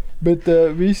 Bet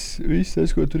viss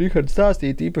tas, ko tu, Rihards,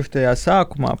 stāstīji, īpaši tajā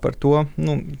sākumā par to,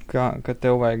 ka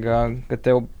tev vajag, ka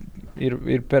tev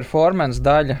ir performance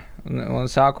daļa, un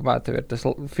sākumā tev ir tas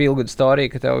feel good story,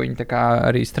 ka tev viņi tā kā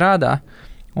arī strādā,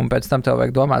 un pēc tam tev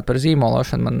vajag domāt par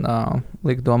zīmološanu, man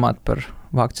liek domāt par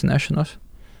vakcinēšanos.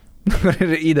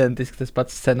 Ir identiski tas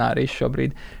pats scenārijs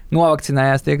šobrīd.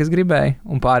 Novakcinējās tie, kas gribēja,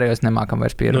 un pārējos nemākam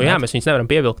vairs pierunāt. Mēs viņus nevaram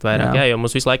pievilkt vairāk, jo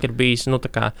mums visu laiku ir bijis,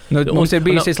 mums ir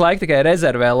bijis visu laiku tikai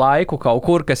rezervē laiku kaut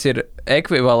kur, kas ir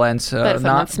ekvivalents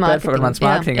performance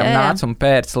marketingam, nāc un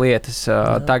pērc lietas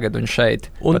tagad un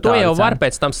šeit. Un to jau var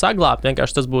pēc tam saglābt,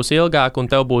 vienkārši tas būs ilgāk, un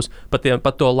tev būs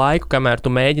pat to laiku, kamēr tu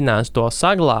mēģinās to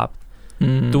saglābt,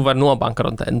 tu vari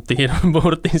nobankrotēt, tīri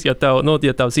burtiski,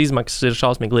 jo tavs izmaksas ir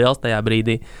šausmīgi liels tajā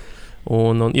brīdī.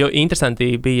 Jo interesanti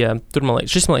bija,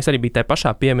 šis, man liekas, arī bija tajā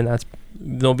pašā pieminēts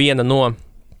viena no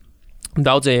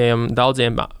daudziem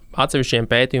atsevišķiem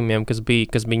pētījumiem, kas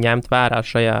bija ņemt vērā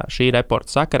šī reporta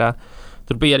sakarā.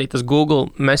 Tur bija arī tas Google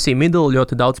Messy Middle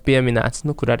ļoti daudz pieminēts,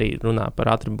 nu, kur arī runā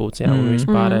par atribūcijām un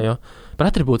vispārējo.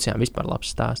 Par atribūcijām vispār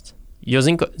labs stāsts. Jo,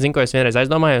 zin, ko es vienreiz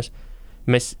aizdomājos,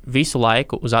 mēs visu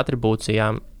laiku uz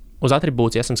atribūciju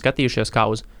esam skatījušies kā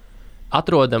uz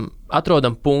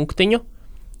atrodam punktiņu,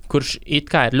 kurš it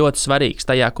kā ir ļoti svarīgs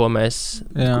tajā, ko mēs,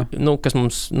 kas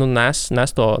mums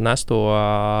nes to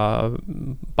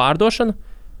pārdošanu,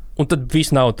 un tad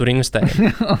visu naudu tur investējam.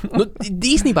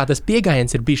 Īstenībā tas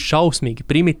pieejams ir bijis šausmīgi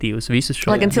primitīvs visus šo.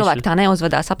 Lai gan cilvēki tā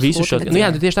neuzvedās absolūti.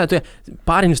 Tieši tā,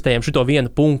 pārinvestējam šito vienu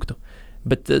punktu.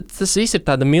 Bet tas viss ir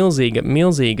tāda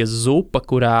milzīga zupa,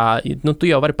 kurā tu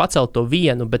jau vari pacelt to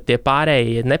vienu, bet tie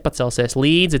pārējie nepacelsies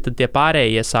līdzi, tad tie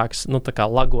pārējie sāks tā kā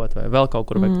lagot vai vēl kaut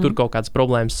kur, vai tur kaut kādas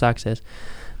problēmas sāksies.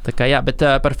 Tā kā jā, bet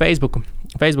par Facebooku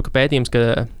pētījums,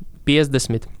 ka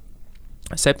 57%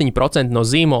 no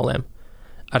zīmoliem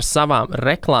ar savām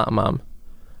reklāmām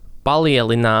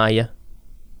palielināja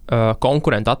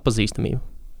konkurentu atpazīstamību.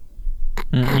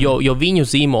 Jo viņu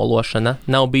zīmološana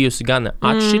nav bijusi gan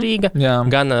atšķirīga,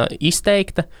 gan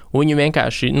izteikta, un viņi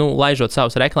vienkārši, laižot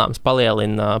savas reklāmas,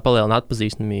 palielina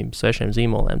atpazīstamību svešiem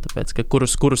zīmoliem, tāpēc, ka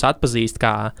kurus atpazīst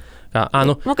kā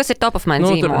kas ir top of mind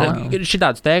zīmoli. Ir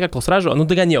šitāds tēkakls ražo,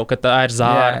 gan jau, ka tā ir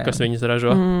Zāra, kas viņus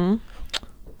ražo.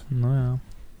 Jā.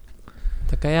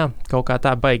 Tā kā jā, kaut kā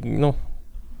tā baigi,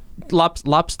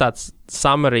 labs tāds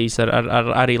summarijs ar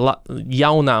arī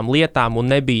jaunām lietām, un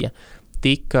nebija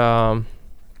tik,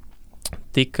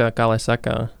 kā lai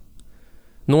saka,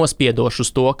 nospiedoši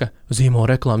uz to, ka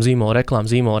zīmola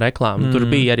reklāma. Tur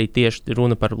bija arī tieši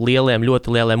runa par ļoti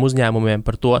lieliem uzņēmumiem,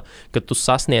 par to, ka tu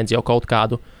sasniedz jau kaut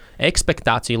kādu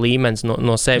ekspektāciju līmenis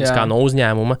no sevis kā no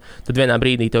uzņēmuma, tad vienā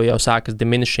brīdī tev jau sākas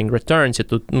diminishing returns, ja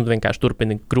tu vienkārši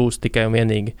turpini grūst tikai un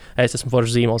vienīgi. Es esmu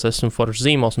foršs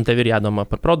zīmols, un tev ir jādomā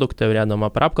par produktu, tev ir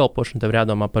jādomā par apkalpošanu, tev ir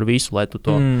jādomā par visu, lai tu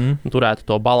to turētu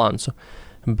to balansu.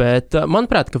 Bet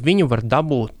manuprāt, ka viņu var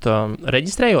dabūt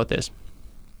reģistrējoties.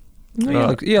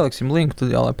 Ieliksim linku,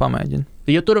 tad jau lai pamēģina.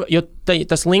 Jo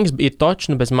tas links ir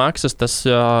točni bez maksas, tas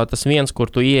viens, kur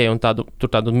tu ieej un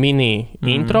tādu mini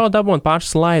intro dabū un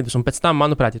pāris slaidus, un pēc tam,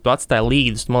 manuprāt, ja tu atstāji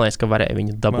līdus, man liekas, ka varēja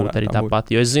viņu dabūt arī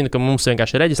tāpat, jo es zinu, ka mums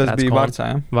vienkārši ir reģistrēts. Tas bija Vārcā,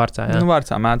 jā? Vārcā, jā.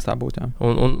 Vārcā mēdz tā būt, jā.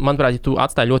 Un manuprāt, ja tu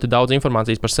atstāji ļoti daudz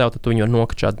informācijas par sevi, tad tu viņu var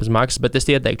nokačāt bez maksas, bet es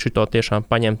ieteiktu šito tiešām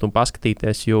paņemt un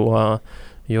paskatīties, jo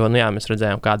mēs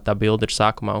redzējām, kāda tā bilde ir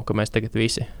sākumā, un ka mēs tagad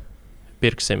visi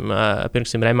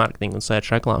pirksim remarketingu un search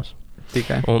reklāmas.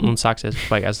 Tikai. Un sāksies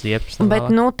baigās ziepes. Bet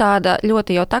tāda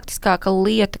ļoti jau taktiskāka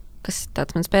lieta, kas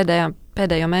tāds mans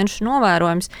pēdējo mēnešu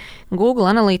novērojums, Google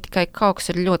analītikai kaut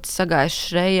kas ir ļoti sagājis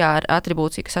šajā ar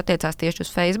atribūciju, kas attiecās tieši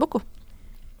uz Facebooku.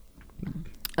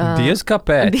 Diez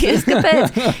kāpēc?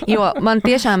 Jo man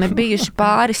tiešām ir bijuši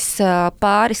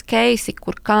pāris keisi,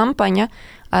 kur kampaņa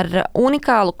ar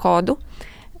unikālu kodu,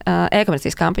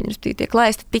 e-komercijas kampaņas tiek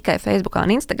laista tikai Facebookā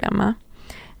un Instagramā.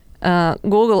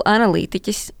 Google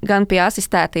analītiķis gan pie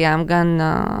asistētajām, gan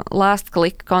last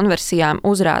click konversijām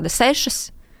uzrāda 6.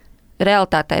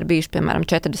 Realitātē ir bijuši, piemēram,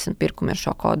 40 pirkumi ar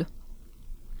šo kodu.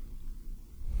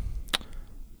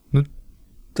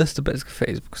 Tas tāpēc, ka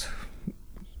Facebooks.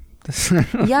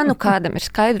 Ja kādam ir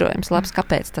skaidrojums labs,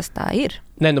 kāpēc tas tā ir.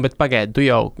 Bet pagaidi, tu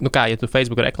jau, ja tu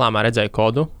Facebook reklāmā redzēji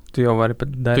kodu, tu jau vari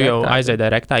pat direktā. Tu jau aizēji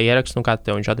direktā ierakstu, kā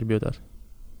tev viņš atribūtās?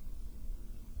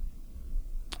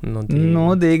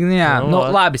 Dīgi, jā.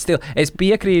 Labi, es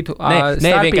piekrītu.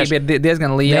 Starpība ir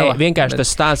diezgan liela. Vienkārši tas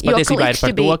stāsts patiesībā ir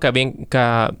par to,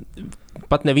 ka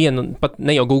pat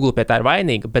ne jau Google pie tā ir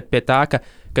vainīga, bet pie tā, ka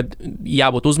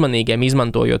jābūt uzmanīgiem,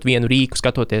 izmantojot vienu rīku,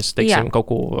 skatoties, teiksim, kaut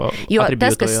ko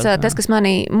atribūtojot. Tas, kas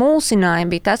mani mulsināja,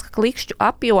 bija tas, ka klikšķu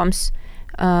apjoms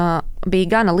bija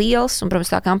gana liels, un,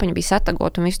 protams, tā kampaņa bija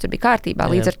satagota un viss tur bija kārtībā.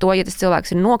 Līdz ar to, ja tas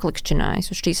cilvēks ir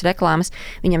noklikšķinājis uz šīs reklāmas,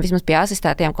 viņam vismaz pie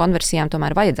asistētajām konversijām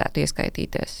tomēr vajadzētu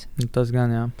ieskaitīties. Tas gan,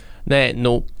 jā. Nē,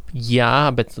 jā,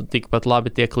 bet tikpat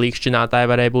labi tie klikšķinātāji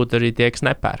varēja būt arī tie, kas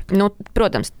nepērk.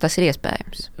 Protams, tas ir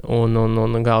iespējams. Un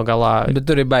galā... Bet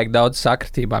tur ir baigi daudz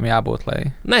sakritībām jābūt,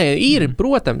 lai... Nē, ir,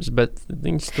 protams, bet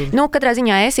viņas tur... Katrā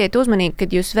ziņā esiet uzmanīgi,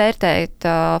 kad jūs vērtējat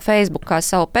Facebook kā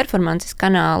savu performances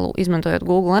kanālu, izmantojot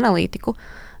Google analītiku.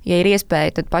 Ja ir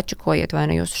iespēja, tad pačakojiet vai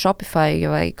jūsu Shopify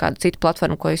vai kādu citu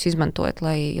platformu, ko jūs izmantojat,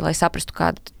 lai saprastu,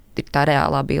 kāda ir tā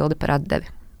reālā bilde par atdevi.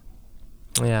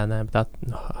 Jā, nē, bet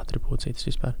atribūcija tas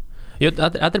vispār. Jo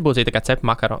atribūcija tā kā cep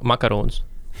makarūnus.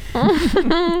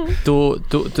 tu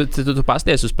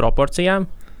pasties uz proporcijām,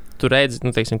 tu redzi,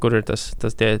 teiksim, kur ir tas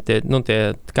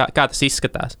kā tas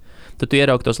izskatās. tad tu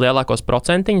ieraugi tos lielākos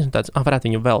procentiņus un tāds, varētu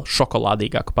viņu vēl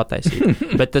šokolādīgāku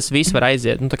pataisīt. Bet tas viss var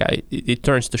aiziet, tā kā it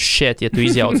turns to shit, ja tu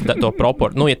izjauc to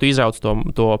proporciju, ja tu izjauc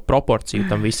to proporciju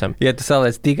tam visam. Ja tu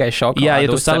saliec tikai šokolādi. Jā,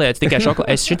 ja tu saliec tikai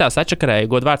šokolādi. Es šitā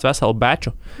sačakarēju, godvārds veselu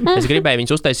beču. Es gribēju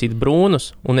viņus uztaisīt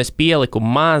brūnus, un es pieliku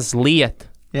mazliet,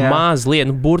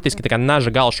 burtiski tā kā naža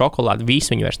gala šokolādi,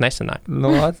 visu viņu vairs nesanāja.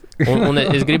 un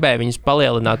es gribēju viņus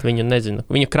palielināt,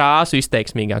 viņu krāsu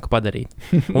izteiksmīgāku padarīt.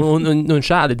 Un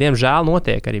šādi, diemžēl,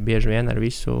 notiek arī bieži vien ar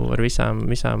visām.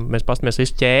 Mēs pastamies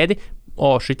visu ķēdi,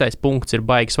 šitais punkts ir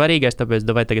baigi svarīgais,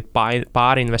 tāpēc vai tagad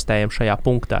pārinvestējam šajā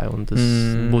punktā. Un tas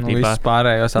būtībā... Viss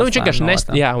pārējos atstājam. Viņš vienkārši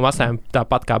un atstājam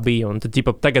tāpat kā bija. Un tad,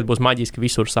 tagad būs maģiski,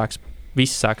 visur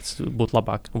viss sāks būt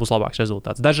būs labāks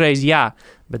rezultāts. Dažreiz jā,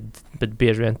 bet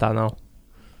bieži vien tā nav.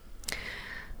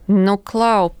 Nu,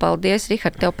 Klau, paldies,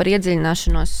 Rihard, tev par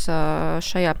iedziļināšanos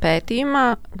šajā pētījumā.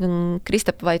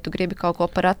 Kristap, vai tu gribi kaut ko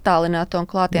par attālināto un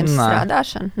klātienes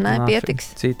strādāšanu? Nē,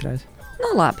 pietiks. Citreiz.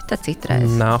 Nu, labi, tad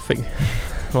citreiz. Nāfīgi.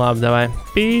 Labi, davai.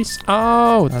 Peace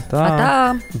out!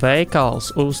 Atā.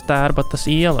 Veikals uz Tērbatas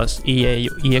ielas.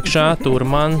 Ieeju iekšā, tur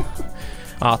man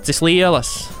acis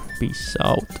lielas. Peace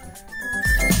out!